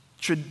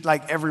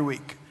 like every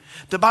week.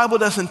 The Bible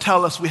doesn't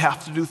tell us we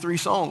have to do 3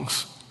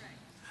 songs.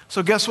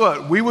 So guess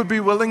what? We would be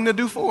willing to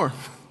do 4.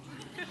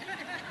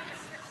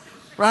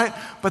 Right?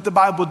 But the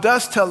Bible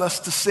does tell us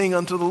to sing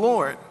unto the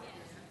Lord.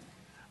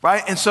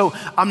 Right? And so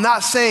I'm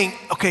not saying,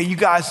 okay, you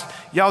guys,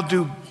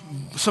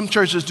 some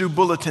churches do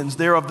bulletins.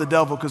 They're of the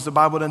devil because the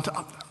Bible doesn't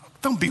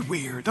don't be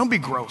weird. Don't be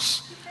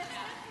gross.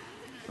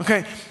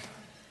 Okay,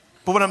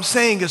 but what I'm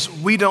saying is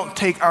we don't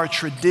take our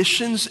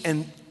traditions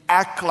and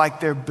act like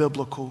they're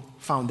biblical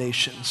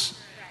foundations.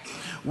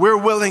 We're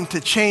willing to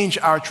change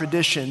our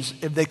traditions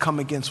if they come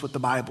against what the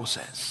Bible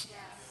says.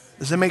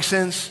 Does that make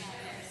sense?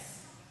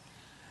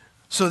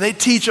 So they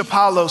teach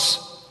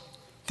Apollos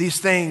these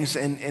things,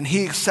 and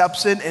he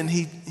accepts it, and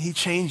he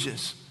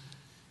changes.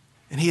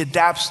 And he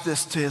adapts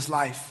this to his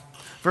life.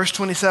 Verse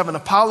 27,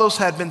 Apollos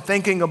had been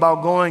thinking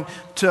about going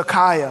to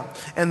Achaia,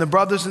 and the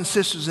brothers and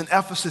sisters in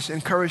Ephesus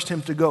encouraged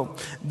him to go.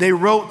 They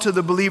wrote to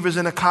the believers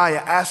in Achaia,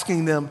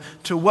 asking them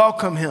to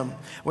welcome him.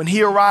 When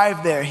he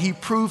arrived there, he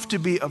proved to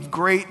be of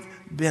great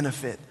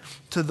benefit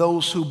to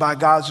those who by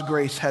God's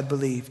grace had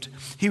believed.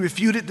 He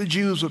refuted the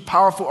Jews with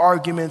powerful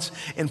arguments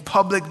in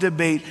public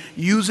debate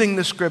using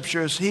the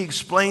scriptures. He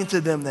explained to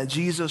them that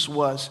Jesus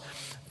was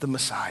the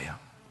Messiah.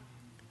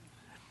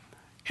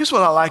 Here's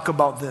what I like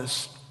about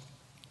this.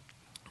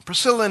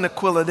 Priscilla and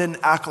Aquila didn't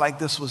act like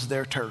this was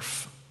their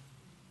turf.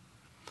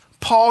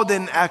 Paul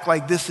didn't act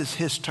like this is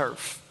his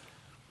turf.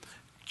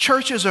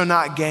 Churches are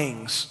not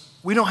gangs.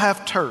 We don't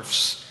have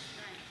turfs.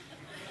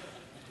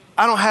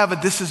 I don't have a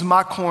this is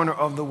my corner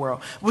of the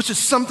world, which is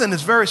something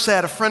that's very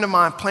sad. A friend of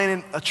mine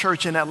planted a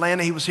church in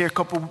Atlanta. He was here a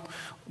couple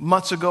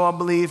months ago, I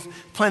believe,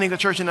 planting a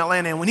church in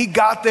Atlanta. And when he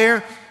got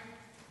there,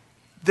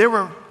 there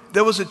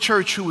was a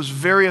church who was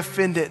very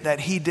offended that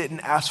he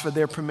didn't ask for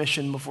their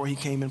permission before he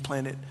came and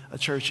planted a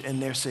church in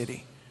their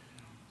city.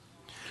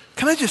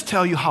 Can I just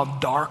tell you how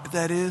dark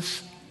that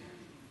is?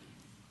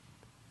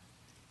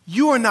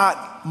 You are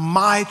not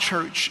my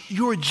church.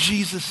 You are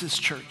Jesus'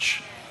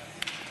 church.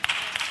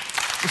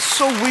 It's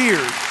so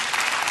weird.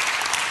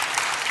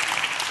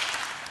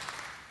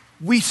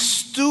 We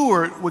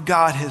steward what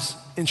God has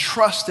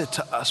entrusted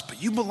to us,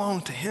 but you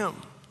belong to him.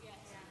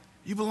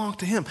 You belong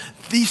to him.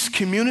 These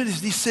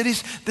communities, these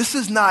cities, this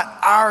is not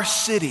our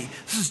city.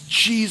 This is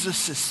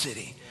Jesus'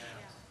 city.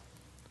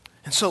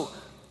 And so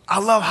I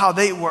love how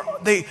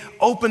they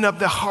opened up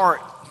their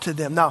heart to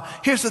them. Now,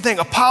 here's the thing.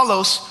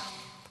 Apollos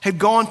had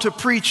gone to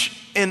preach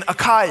in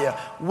Achaia.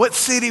 What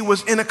city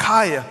was in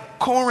Achaia?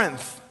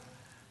 Corinth.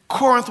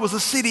 Corinth was a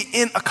city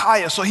in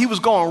Achaia. So he was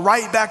going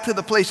right back to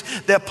the place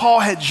that Paul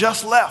had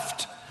just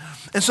left.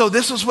 And so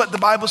this is what the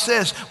Bible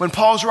says. When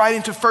Paul's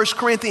writing to 1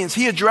 Corinthians,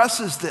 he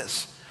addresses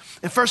this.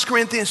 In 1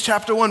 Corinthians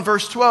chapter 1,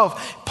 verse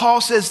 12,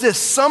 Paul says this,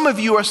 some of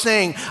you are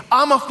saying,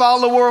 I'm a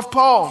follower of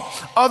Paul.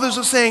 Others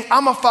are saying,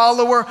 I'm a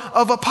follower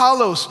of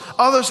Apollos.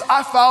 Others,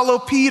 I follow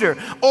Peter,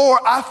 or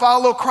I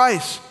follow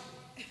Christ.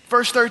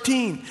 Verse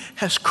 13,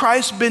 has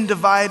Christ been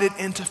divided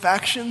into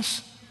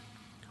factions?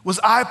 Was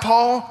I,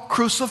 Paul,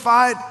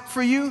 crucified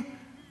for you?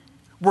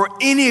 Were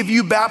any of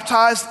you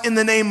baptized in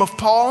the name of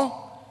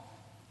Paul?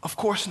 Of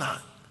course not.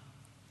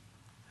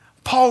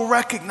 Paul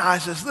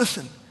recognizes,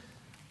 listen,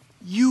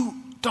 you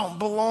don't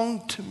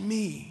belong to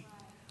me.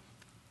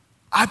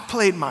 I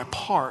played my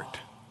part.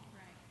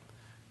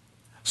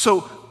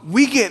 So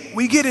we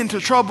get into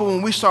trouble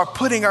when we start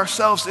putting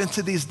ourselves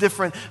into these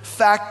different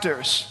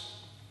factors.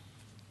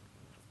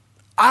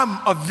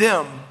 I'm of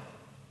them.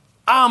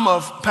 I'm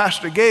of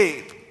Pastor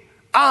Gabe.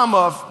 I'm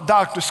of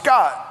Dr.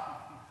 Scott.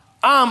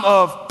 I'm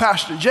of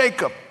Pastor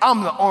Jacob.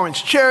 I'm the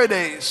Orange Chair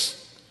Days.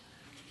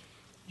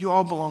 You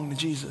all belong to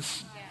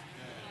Jesus.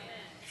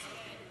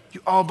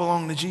 You all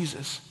belong to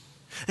Jesus.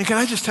 And can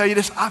I just tell you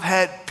this? I've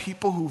had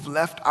people who've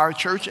left our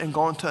church and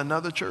gone to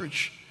another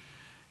church.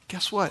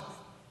 Guess what?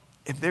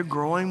 If they're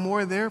growing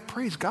more there,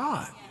 praise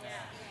God.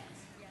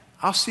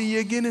 I'll see you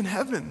again in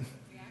heaven.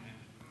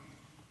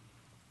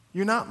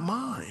 You're not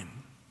mine.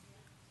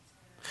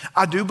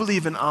 I do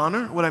believe in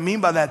honor. What I mean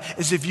by that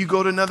is if you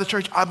go to another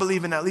church, I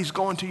believe in at least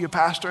going to your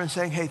pastor and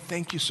saying, hey,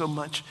 thank you so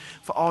much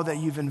for all that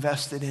you've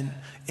invested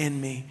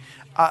in me.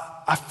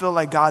 I feel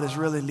like God is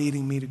really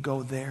leading me to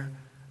go there.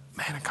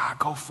 Man of God,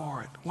 go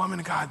for it. Woman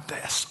of God,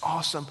 that's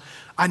awesome.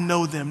 I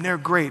know them. They're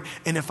great.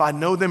 And if I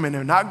know them and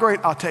they're not great,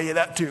 I'll tell you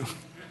that too.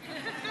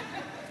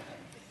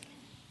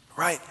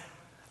 Right?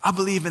 I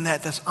believe in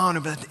that. That's honor.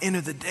 But at the end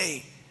of the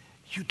day,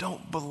 you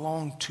don't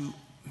belong to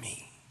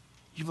me.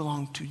 You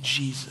belong to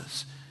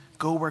Jesus.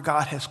 Go where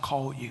God has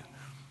called you.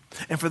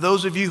 And for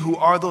those of you who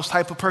are those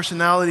type of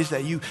personalities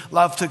that you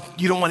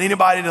don't want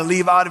anybody to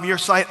leave out of your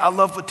sight, I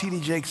love what T.D.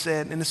 Jakes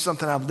said, and it's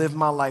something I've lived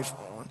my life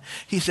on.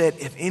 He said,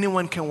 if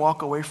anyone can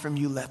walk away from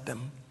you, let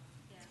them.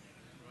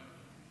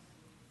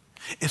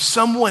 If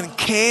someone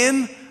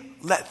can,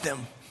 let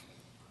them.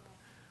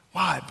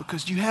 Why?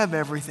 Because you have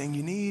everything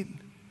you need.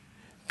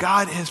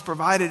 God has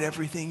provided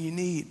everything you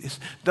need.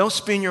 Don't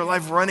spend your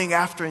life running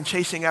after and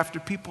chasing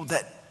after people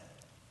that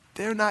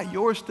they're not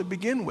yours to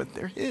begin with.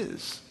 They're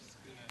his.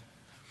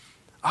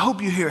 I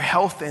hope you hear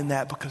health in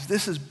that because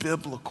this is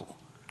biblical.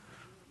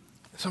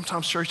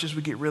 Sometimes churches,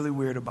 we get really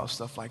weird about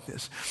stuff like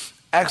this.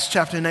 Acts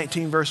chapter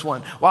 19, verse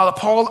 1. While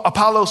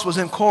Apollos was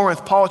in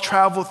Corinth, Paul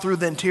traveled through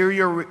the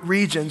interior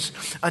regions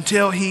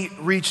until he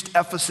reached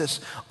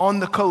Ephesus on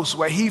the coast,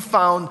 where he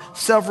found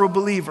several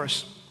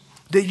believers.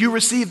 Did you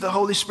receive the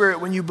Holy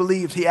Spirit when you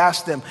believed? He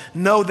asked them.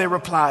 No, they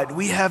replied.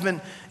 We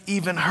haven't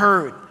even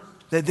heard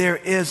that there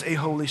is a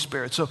Holy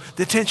Spirit. So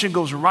the attention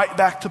goes right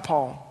back to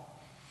Paul.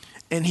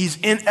 And he's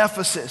in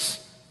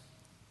Ephesus.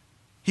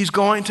 He's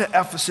going to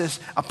Ephesus.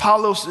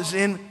 Apollos is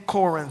in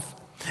Corinth.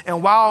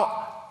 And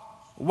while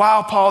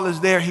Paul is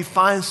there, he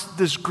finds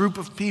this group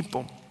of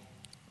people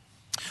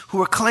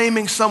who are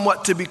claiming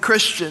somewhat to be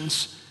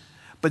Christians,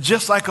 but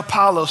just like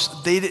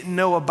Apollos, they didn't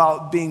know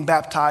about being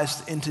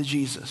baptized into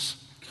Jesus.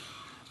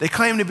 They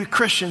claimed to be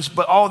Christians,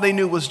 but all they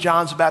knew was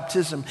John's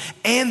baptism,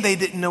 and they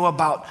didn't know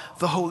about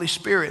the Holy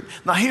Spirit.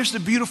 Now, here's the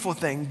beautiful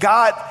thing.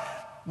 God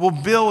will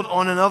build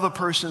on another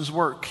person's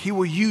work. He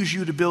will use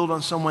you to build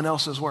on someone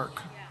else's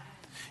work.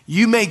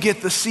 You may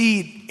get the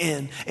seed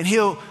in, and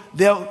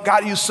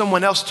God use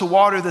someone else to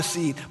water the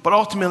seed, but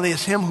ultimately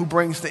it's him who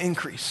brings the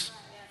increase.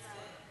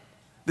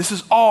 This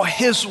is all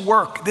his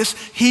work.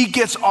 He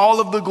gets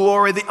all of the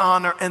glory, the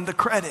honor, and the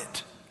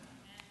credit.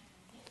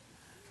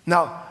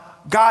 Now,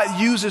 God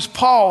uses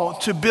Paul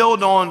to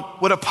build on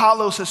what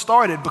Apollos has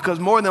started, because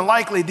more than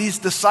likely these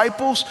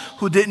disciples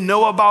who didn't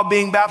know about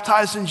being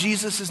baptized in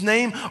Jesus'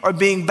 name or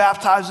being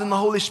baptized in the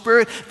Holy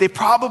Spirit, they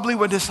probably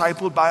were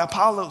discipled by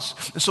Apollos.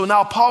 And so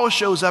now Paul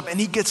shows up and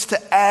he gets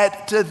to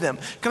add to them.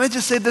 Can I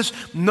just say this?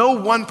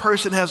 No one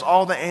person has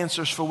all the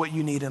answers for what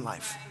you need in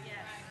life.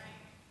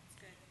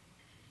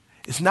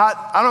 It's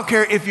not, I don't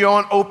care if you're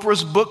on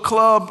Oprah's book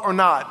club or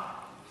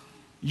not.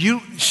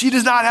 She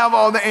does not have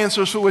all the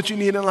answers for what you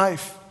need in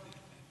life.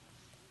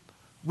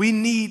 We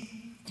need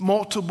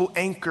multiple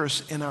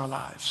anchors in our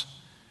lives.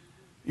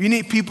 You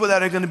need people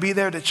that are going to be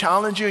there to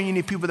challenge you, and you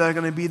need people that are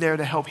going to be there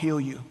to help heal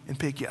you and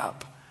pick you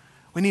up.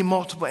 We need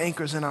multiple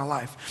anchors in our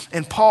life.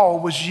 And Paul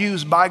was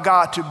used by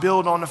God to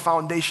build on the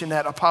foundation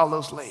that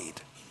Apollos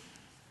laid.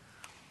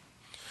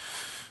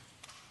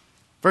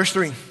 Verse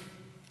 3.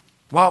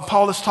 While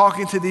Paul is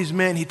talking to these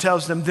men, he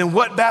tells them, then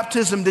what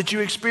baptism did you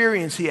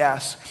experience, he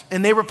asks.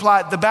 And they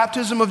replied, the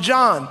baptism of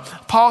John.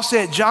 Paul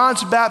said,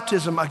 John's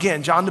baptism,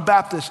 again, John the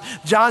Baptist,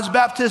 John's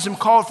baptism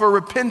called for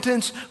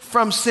repentance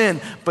from sin.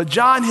 But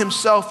John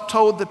himself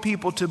told the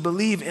people to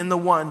believe in the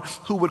one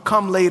who would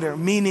come later,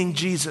 meaning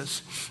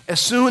Jesus. As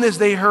soon as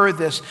they heard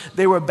this,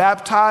 they were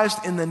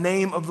baptized in the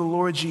name of the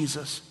Lord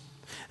Jesus.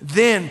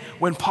 Then,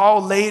 when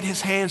Paul laid his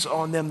hands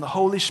on them, the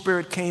Holy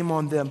Spirit came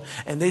on them,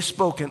 and they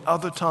spoke in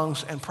other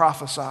tongues and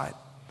prophesied.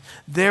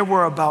 There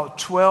were about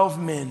 12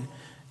 men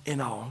in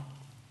all.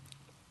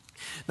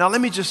 Now, let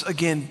me just,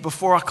 again,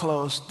 before I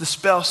close,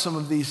 dispel some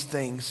of these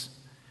things.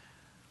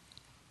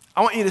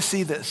 I want you to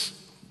see this.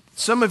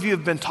 Some of you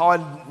have been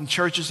taught in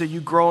churches that you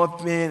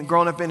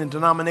grown up in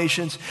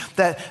denominations,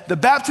 that the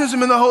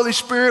baptism in the Holy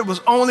Spirit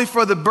was only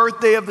for the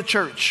birthday of the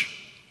church.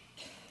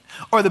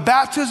 Or the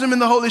baptism in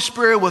the Holy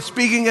Spirit with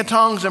speaking in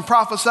tongues and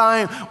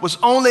prophesying was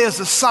only as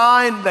a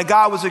sign that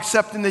God was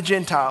accepting the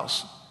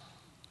Gentiles.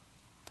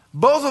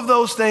 Both of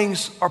those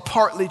things are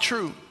partly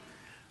true,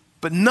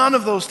 but none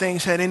of those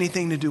things had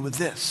anything to do with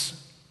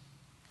this.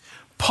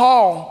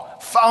 Paul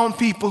found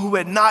people who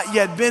had not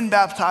yet been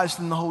baptized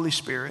in the Holy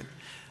Spirit,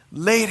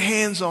 laid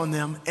hands on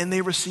them, and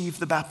they received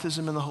the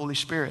baptism in the Holy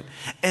Spirit.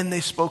 And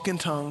they spoke in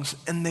tongues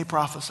and they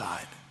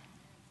prophesied.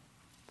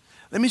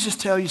 Let me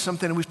just tell you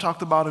something that we've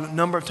talked about a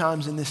number of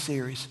times in this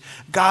series.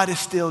 God is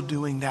still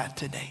doing that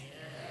today.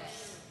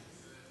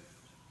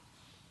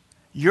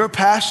 Your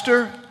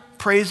pastor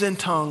prays in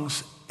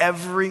tongues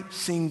every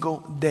single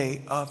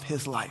day of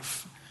his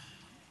life.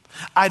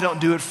 I don't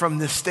do it from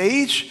this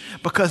stage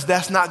because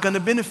that's not going to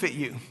benefit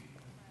you.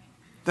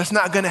 That's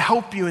not going to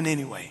help you in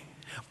any way.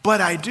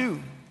 But I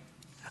do.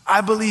 I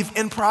believe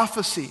in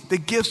prophecy, the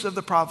gifts of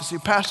the prophecy.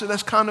 Pastor,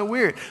 that's kind of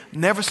weird.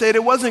 Never said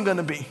it wasn't going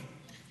to be.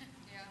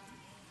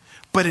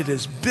 But it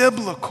is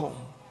biblical.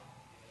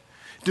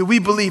 Do we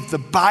believe the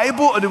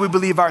Bible or do we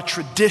believe our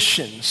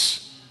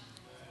traditions?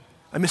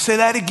 Let me say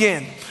that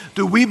again.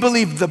 Do we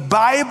believe the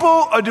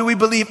Bible or do we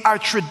believe our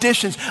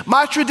traditions?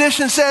 My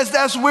tradition says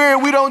that's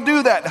weird. We don't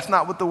do that. That's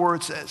not what the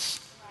word says.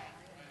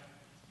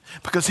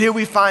 Because here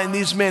we find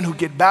these men who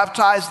get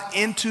baptized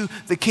into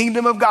the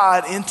kingdom of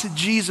God, into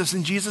Jesus,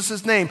 in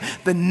Jesus' name.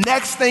 The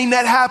next thing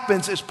that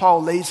happens is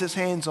Paul lays his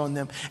hands on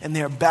them and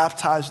they are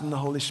baptized in the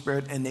Holy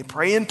Spirit and they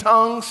pray in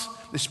tongues.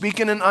 They speak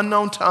in an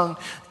unknown tongue,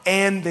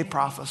 and they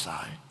prophesy.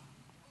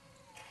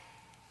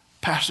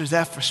 Pastor, is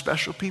that for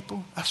special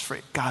people? That's for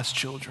God's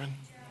children.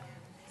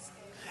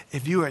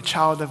 If you are a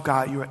child of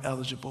God, you are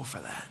eligible for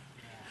that.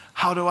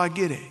 How do I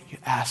get it? You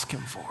ask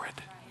him for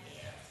it.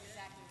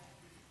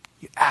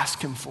 You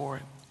ask him for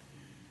it.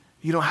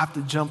 You don't have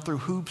to jump through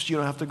hoops. You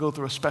don't have to go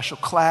through a special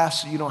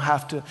class. You don't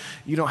have to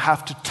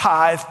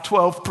tithe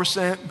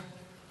 12%.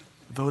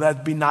 Though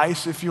that'd be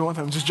nice if you want.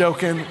 I'm just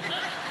joking.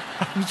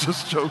 I'm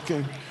just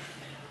joking.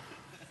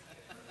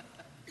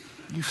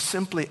 You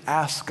simply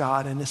ask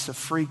God, and it's a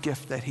free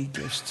gift that he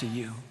gives to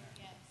you.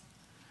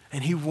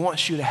 And he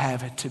wants you to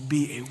have it to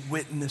be a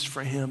witness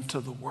for him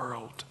to the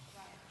world.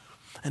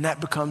 And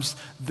that becomes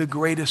the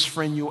greatest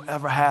friend you'll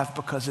ever have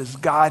because it's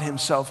God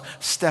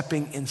himself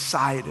stepping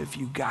inside of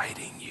you,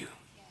 guiding you.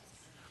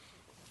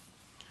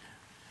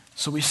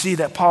 So we see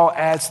that Paul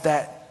adds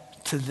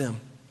that to them.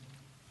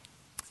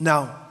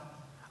 Now,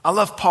 I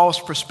love Paul's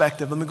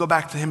perspective. Let me go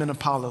back to him and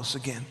Apollos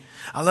again.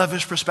 I love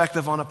his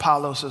perspective on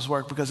Apollos'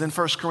 work because in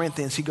 1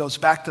 Corinthians, he goes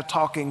back to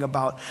talking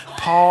about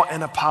Paul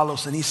and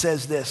Apollos, and he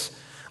says this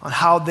on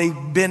how they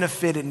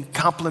benefited and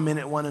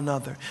complemented one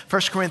another.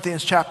 1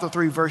 Corinthians chapter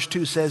 3, verse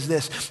 2 says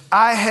this,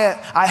 I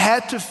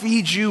had to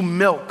feed you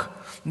milk,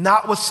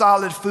 not with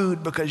solid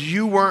food, because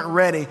you weren't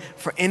ready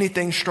for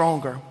anything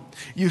stronger.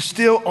 You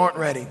still aren't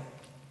ready.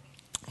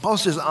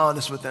 Paul's just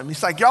honest with them.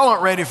 He's like, y'all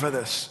aren't ready for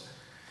this.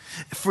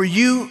 For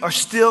you are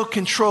still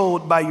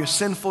controlled by your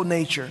sinful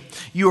nature.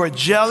 You are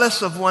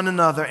jealous of one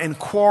another and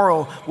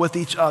quarrel with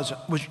each other.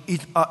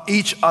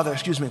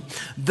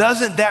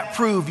 Doesn't that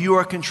prove you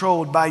are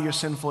controlled by your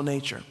sinful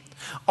nature?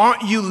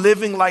 Aren't you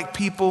living like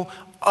people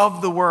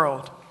of the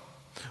world?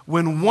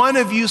 When one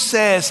of you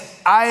says,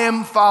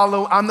 I'm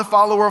the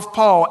follower of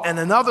Paul, and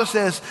another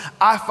says,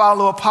 I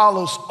follow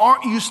Apollos,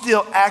 aren't you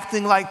still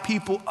acting like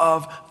people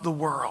of the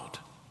world?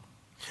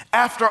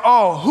 After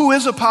all, who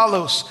is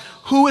Apollos?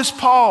 Who is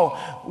Paul?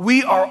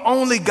 We are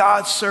only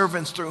God's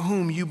servants through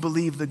whom you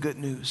believe the good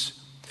news.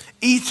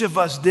 Each of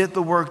us did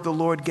the work the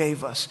Lord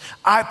gave us.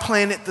 I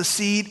planted the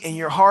seed in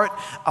your heart,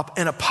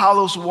 and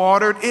Apollos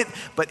watered it,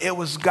 but it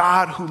was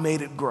God who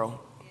made it grow.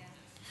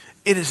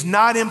 It is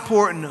not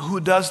important who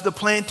does the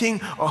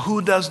planting or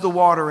who does the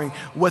watering.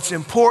 What's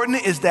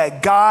important is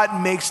that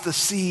God makes the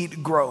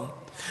seed grow.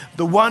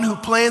 The one who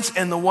plants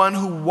and the one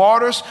who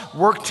waters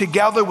work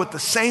together with the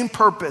same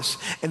purpose,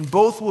 and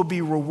both will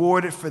be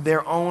rewarded for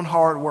their own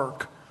hard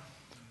work.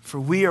 For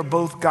we are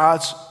both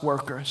God's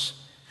workers,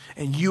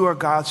 and you are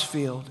God's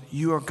field.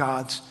 You are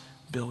God's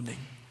building.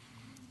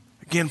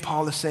 Again,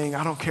 Paul is saying,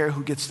 I don't care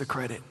who gets the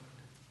credit.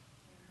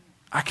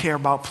 I care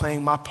about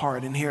playing my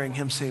part and hearing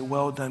him say,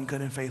 well done, good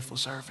and faithful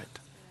servant.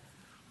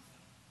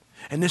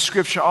 And this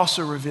scripture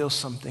also reveals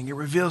something. It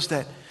reveals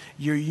that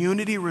your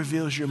unity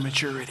reveals your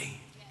maturity.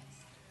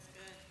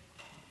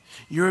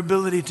 Your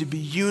ability to be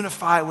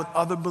unified with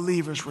other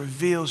believers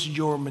reveals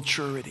your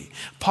maturity.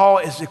 Paul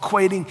is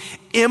equating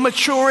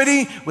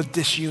immaturity with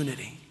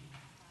disunity.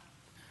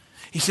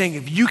 He's saying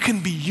if you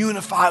can be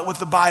unified with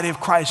the body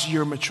of Christ,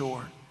 you're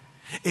mature.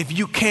 If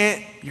you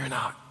can't, you're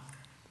not.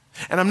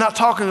 And I'm not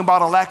talking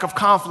about a lack of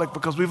conflict,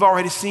 because we've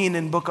already seen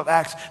in the book of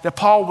Acts that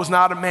Paul was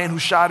not a man who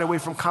shied away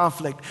from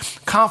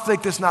conflict.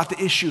 Conflict is not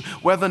the issue.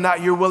 Whether or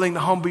not you're willing to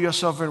humble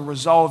yourself and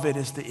resolve it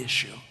is the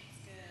issue.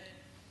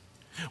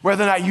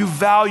 Whether or not you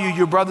value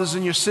your brothers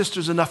and your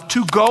sisters enough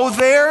to go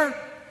there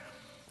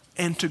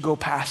and to go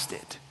past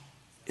it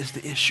is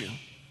the issue.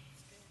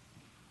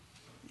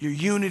 Your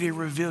unity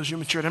reveals your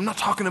maturity. I'm not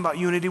talking about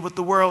unity with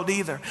the world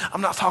either.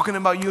 I'm not talking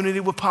about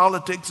unity with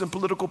politics and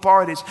political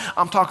parties.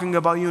 I'm talking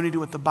about unity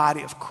with the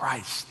body of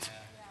Christ.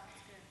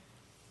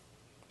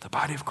 The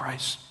body of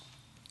Christ.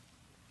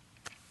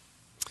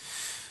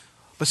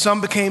 But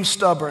some became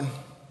stubborn.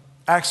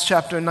 Acts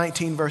chapter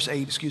 19, verse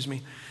 8,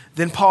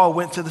 Then Paul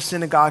went to the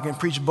synagogue and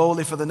preached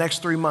boldly for the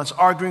next 3 months,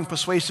 arguing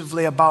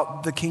persuasively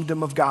about the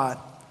kingdom of God.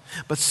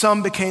 But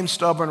some became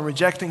stubborn,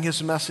 rejecting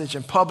his message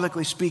and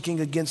publicly speaking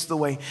against the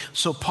way.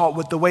 So Paul,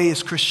 with the way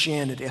is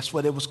Christianity. That's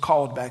what it was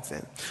called back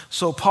then.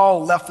 So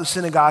Paul left the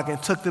synagogue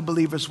and took the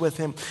believers with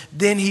him.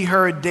 Then he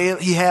held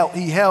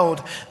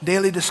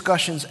daily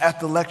discussions at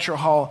the lecture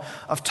hall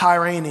of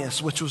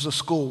Tyrannus, which was a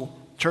school.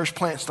 Church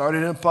plant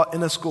started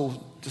in a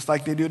school, just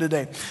like they do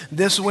today.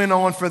 This went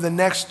on for the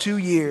next 2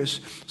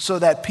 years, so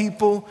that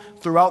people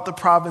throughout the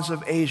province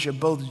of Asia,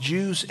 both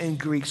Jews and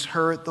Greeks,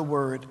 heard the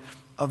word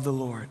of the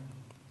Lord.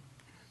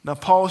 Now,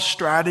 Paul's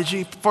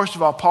strategy, first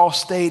of all, Paul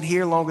stayed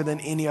here longer than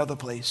any other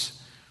place.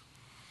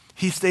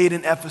 He stayed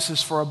in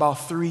Ephesus for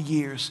about 3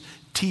 years,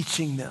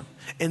 teaching them.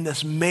 In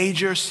this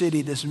major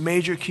city, this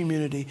major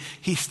community,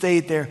 he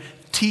stayed there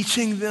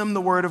teaching them the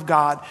word of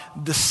God,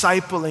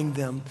 discipling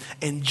them.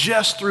 And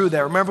just through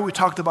that, remember we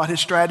talked about his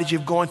strategy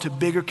of going to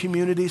bigger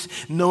communities,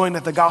 knowing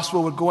that the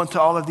gospel would go into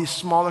all of these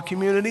smaller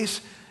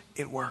communities?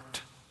 It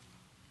worked.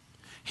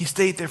 He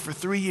stayed there for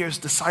 3 years,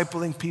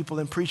 discipling people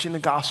and preaching the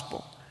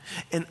gospel.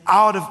 And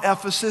out of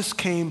Ephesus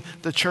came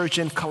the church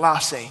in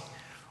Colossae,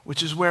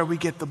 which is where we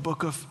get the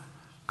book of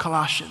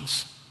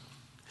Colossians.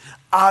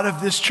 Out of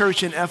this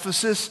church in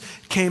Ephesus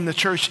came the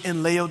church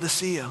in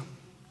Laodicea,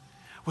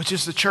 which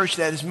is the church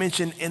that is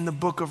mentioned in the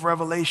book of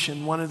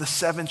Revelation, one of the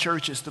 7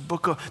 churches,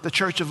 the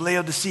church of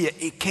Laodicea.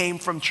 It came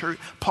from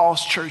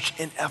Paul's church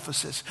in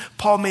Ephesus.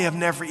 Paul may have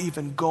never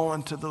even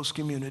gone to those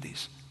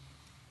communities.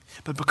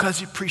 But because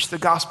he preached the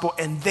gospel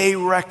and they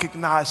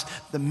recognized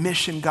the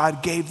mission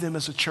God gave them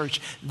as a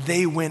church,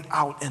 they went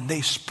out and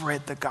they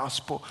spread the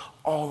gospel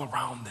all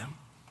around them.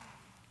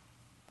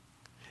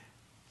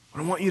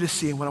 What I want you to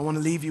see and what I want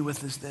to leave you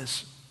with is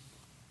this.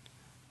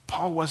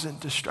 Paul wasn't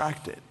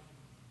distracted.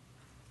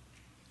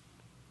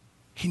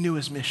 He knew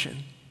his mission,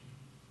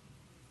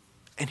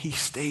 and he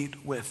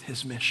stayed with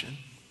his mission.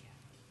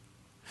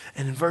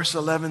 And in verse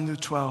 11 through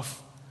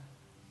 12,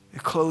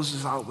 it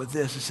closes out with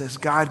this. It says,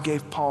 God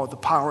gave Paul the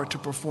power to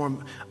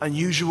perform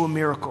unusual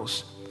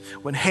miracles.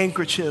 When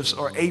handkerchiefs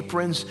or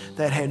aprons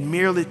that had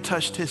merely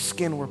touched his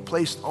skin were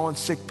placed on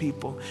sick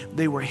people,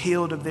 they were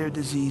healed of their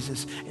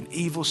diseases, and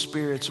evil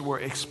spirits were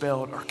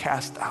expelled or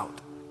cast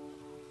out.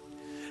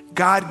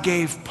 God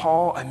gave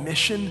Paul a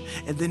mission,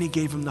 and then he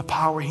gave him the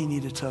power he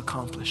needed to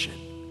accomplish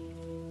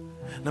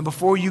it. Now,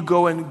 before you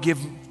go and give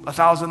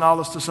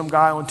 $1,000 to some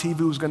guy on TV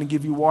who's going to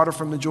give you water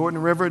from the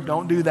Jordan River,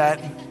 don't do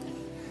that.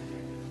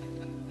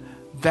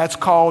 That's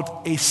called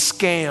a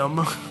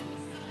scam.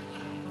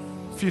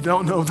 If you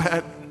don't know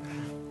that,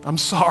 I'm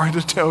sorry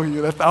to tell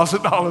you that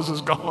 $1,000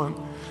 is gone.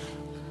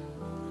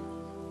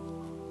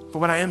 But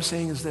what I am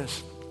saying is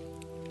this.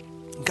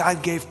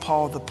 God gave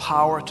Paul the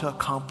power to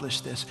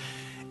accomplish this.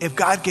 If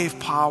God gave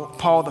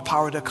Paul the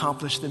power to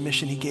accomplish the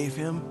mission he gave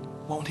him,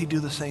 won't he do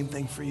the same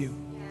thing for you?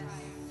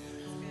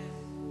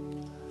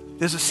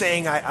 There's a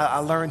saying I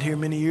learned here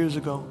many years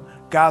ago.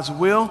 God's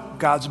will,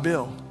 God's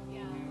bill.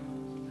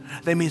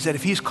 That means that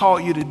if he's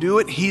called you to do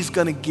it, he's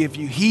going to give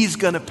you, he's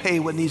going to pay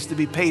what needs to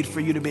be paid for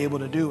you to be able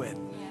to do it.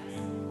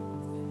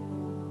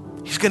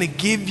 He's going to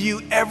give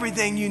you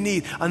everything you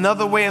need.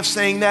 Another way of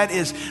saying that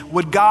is,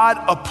 what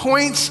God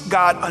appoints,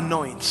 God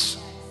anoints.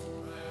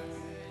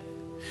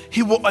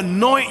 He will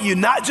anoint you,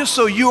 not just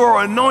so you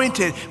are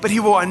anointed, but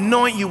he will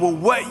anoint you with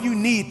what you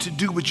need to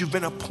do what you've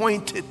been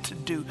appointed to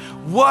do.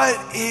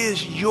 What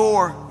is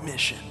your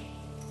mission?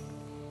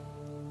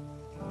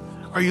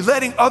 Are you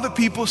letting other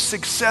people's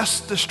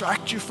success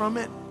distract you from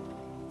it?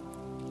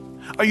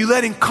 Are you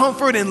letting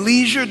comfort and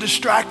leisure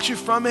distract you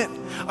from it?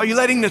 Are you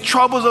letting the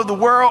troubles of the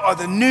world or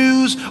the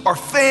news or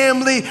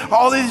family, or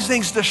all of these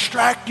things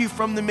distract you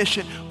from the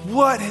mission?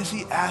 What has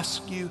he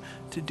asked you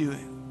to do?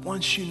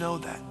 Once you know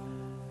that,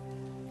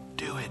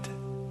 do it.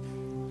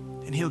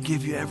 And he'll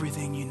give you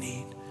everything you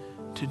need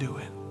to do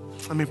it.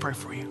 Let me pray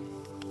for you.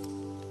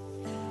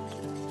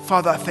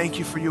 Father, I thank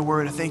you for your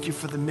word. I thank you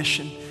for the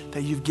mission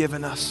that you've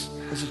given us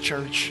as a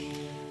church.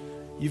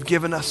 You've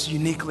given us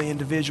uniquely,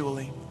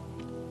 individually.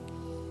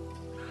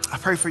 I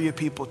pray for your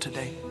people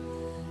today.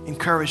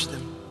 Encourage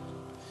them.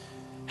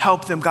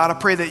 Help them. God, I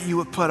pray that you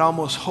would put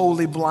almost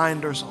holy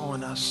blinders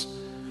on us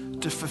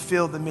to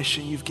fulfill the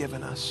mission you've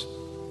given us.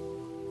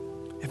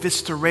 If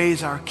it's to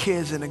raise our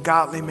kids in a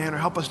godly manner,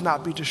 help us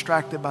not be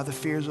distracted by the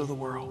fears of the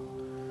world.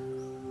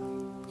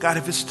 God,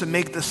 if it's to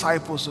make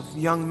disciples of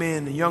young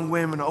men and young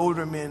women,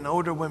 older men,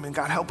 older women,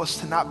 God, help us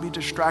to not be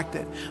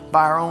distracted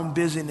by our own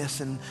busyness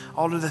and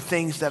all of the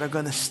things that are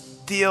going to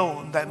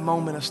steal that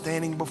moment of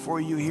standing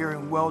before you here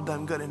and well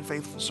done, good and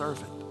faithful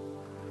servant.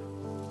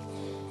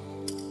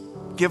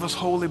 Give us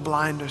holy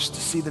blinders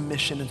to see the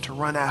mission and to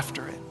run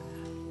after it.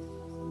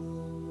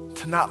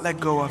 To not let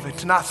go of it,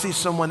 to not see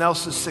someone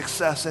else's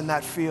success in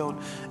that field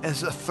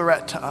as a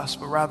threat to us,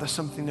 but rather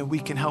something that we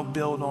can help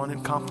build on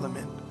and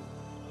complement.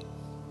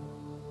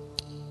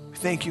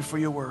 Thank you for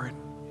your word.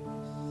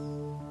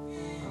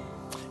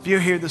 If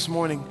you're here this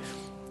morning,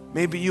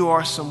 maybe you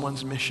are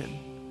someone's mission.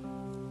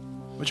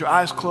 With your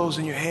eyes closed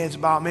and your heads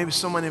bowed, maybe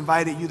someone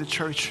invited you to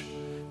church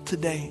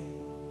today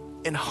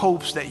in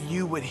hopes that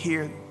you would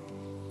hear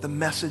the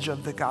message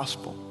of the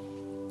gospel,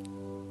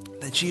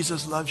 that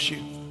Jesus loves you,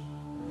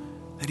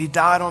 that he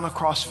died on the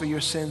cross for your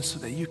sins so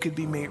that you could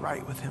be made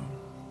right with him.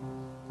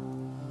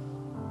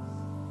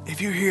 If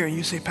you're here and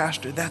you say,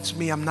 Pastor, that's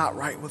me, I'm not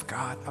right with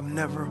God. I've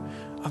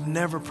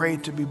never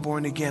prayed to be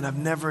born again. I've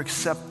never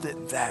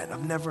accepted that.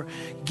 I've never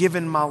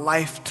given my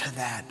life to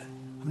that.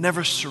 I've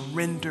never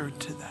surrendered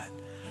to that.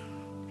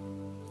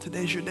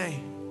 Today's your day.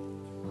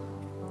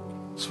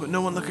 So with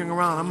no one looking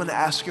around, I'm going to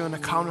ask you on the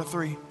count of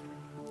 3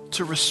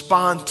 to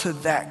respond to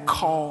that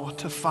call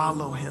to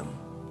follow him.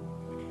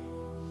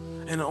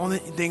 And the only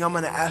thing I'm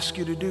going to ask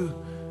you to do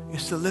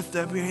is to lift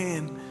up your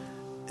hand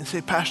and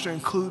say, Pastor,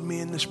 include me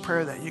in this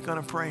prayer that you're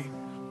going to pray.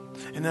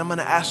 And then I'm going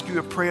to ask you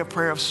to pray a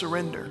prayer of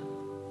surrender.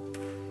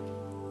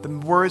 The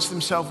words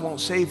themselves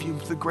won't save you,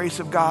 but the grace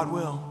of God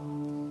will.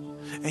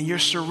 And your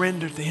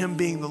surrender to him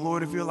being the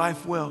Lord of your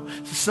life will.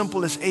 It's as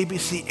simple as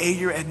ABC. A,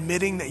 you're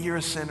admitting that you're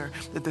a sinner,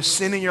 that there's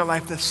sin in your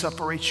life that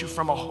separates you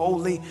from a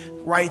holy,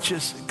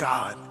 righteous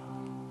God.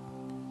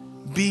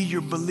 B,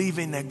 you're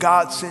believing that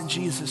God sent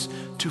Jesus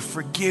to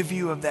forgive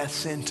you of that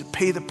sin, to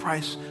pay the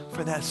price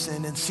for that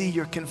sin. And C,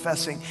 you're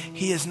confessing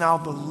he is now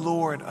the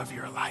Lord of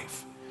your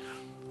life.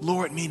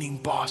 Lord meaning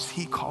boss.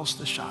 He calls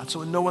the shots. So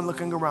with no one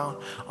looking around,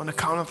 on the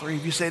count of 3,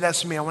 if you say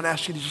that's me, I want to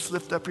ask you to just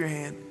lift up your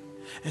hand.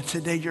 And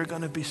today you're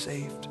going to be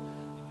saved.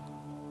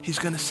 He's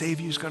going to save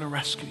you. He's going to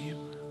rescue you.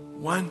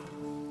 1,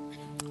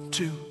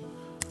 2,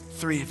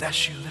 3. If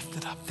that's you, lift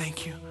it up.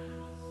 Thank you.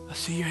 I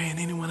see your hand.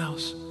 Anyone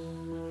else?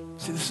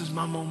 See, this is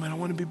my moment. I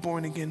want to be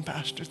born again,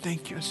 Pastor.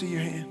 Thank you. I see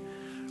your hand.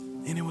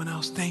 Anyone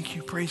else? Thank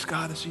you. Praise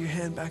God. I see your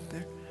hand back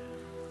there.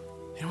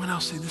 Anyone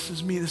else say, this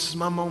is me. This is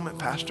my moment,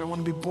 Pastor. I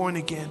want to be born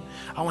again.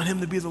 I want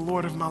him to be the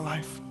Lord of my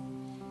life.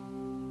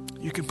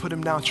 You can put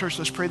him down. Church,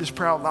 let's pray this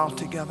prayer out loud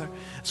together.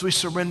 As we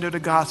surrender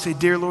to God, say,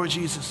 Dear Lord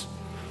Jesus,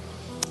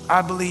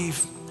 I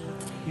believe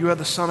you are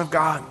the Son of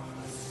God.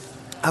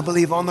 I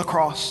believe on the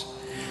cross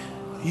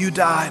you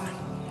died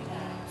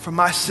for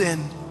my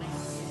sin,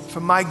 for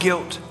my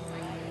guilt,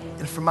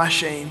 and for my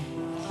shame.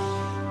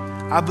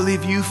 I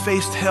believe you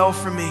faced hell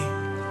for me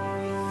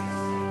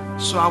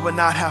so I would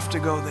not have to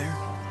go there.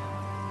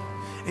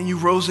 And you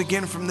rose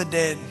again from the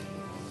dead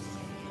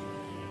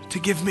to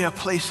give me a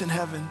place in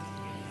heaven,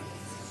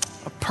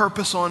 a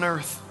purpose on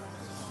earth,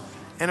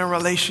 and a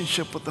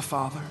relationship with the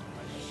Father.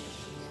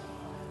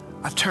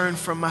 I turn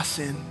from my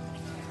sin.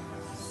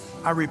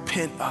 I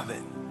repent of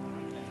it.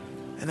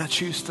 And I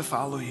choose to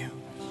follow you.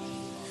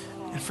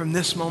 And from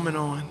this moment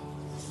on,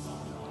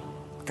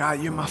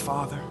 God, you're my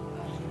Father.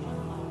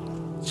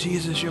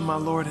 Jesus, you're my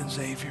Lord and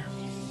Savior.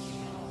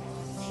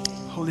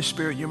 Holy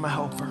Spirit, you're my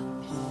helper.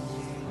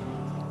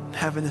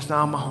 Heaven is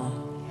now my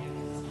home.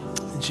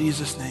 In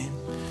Jesus' name,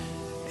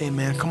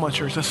 amen. Come on,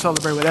 church. Let's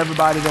celebrate with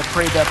everybody that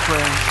prayed that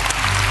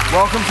prayer.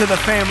 Welcome to the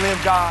family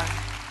of God.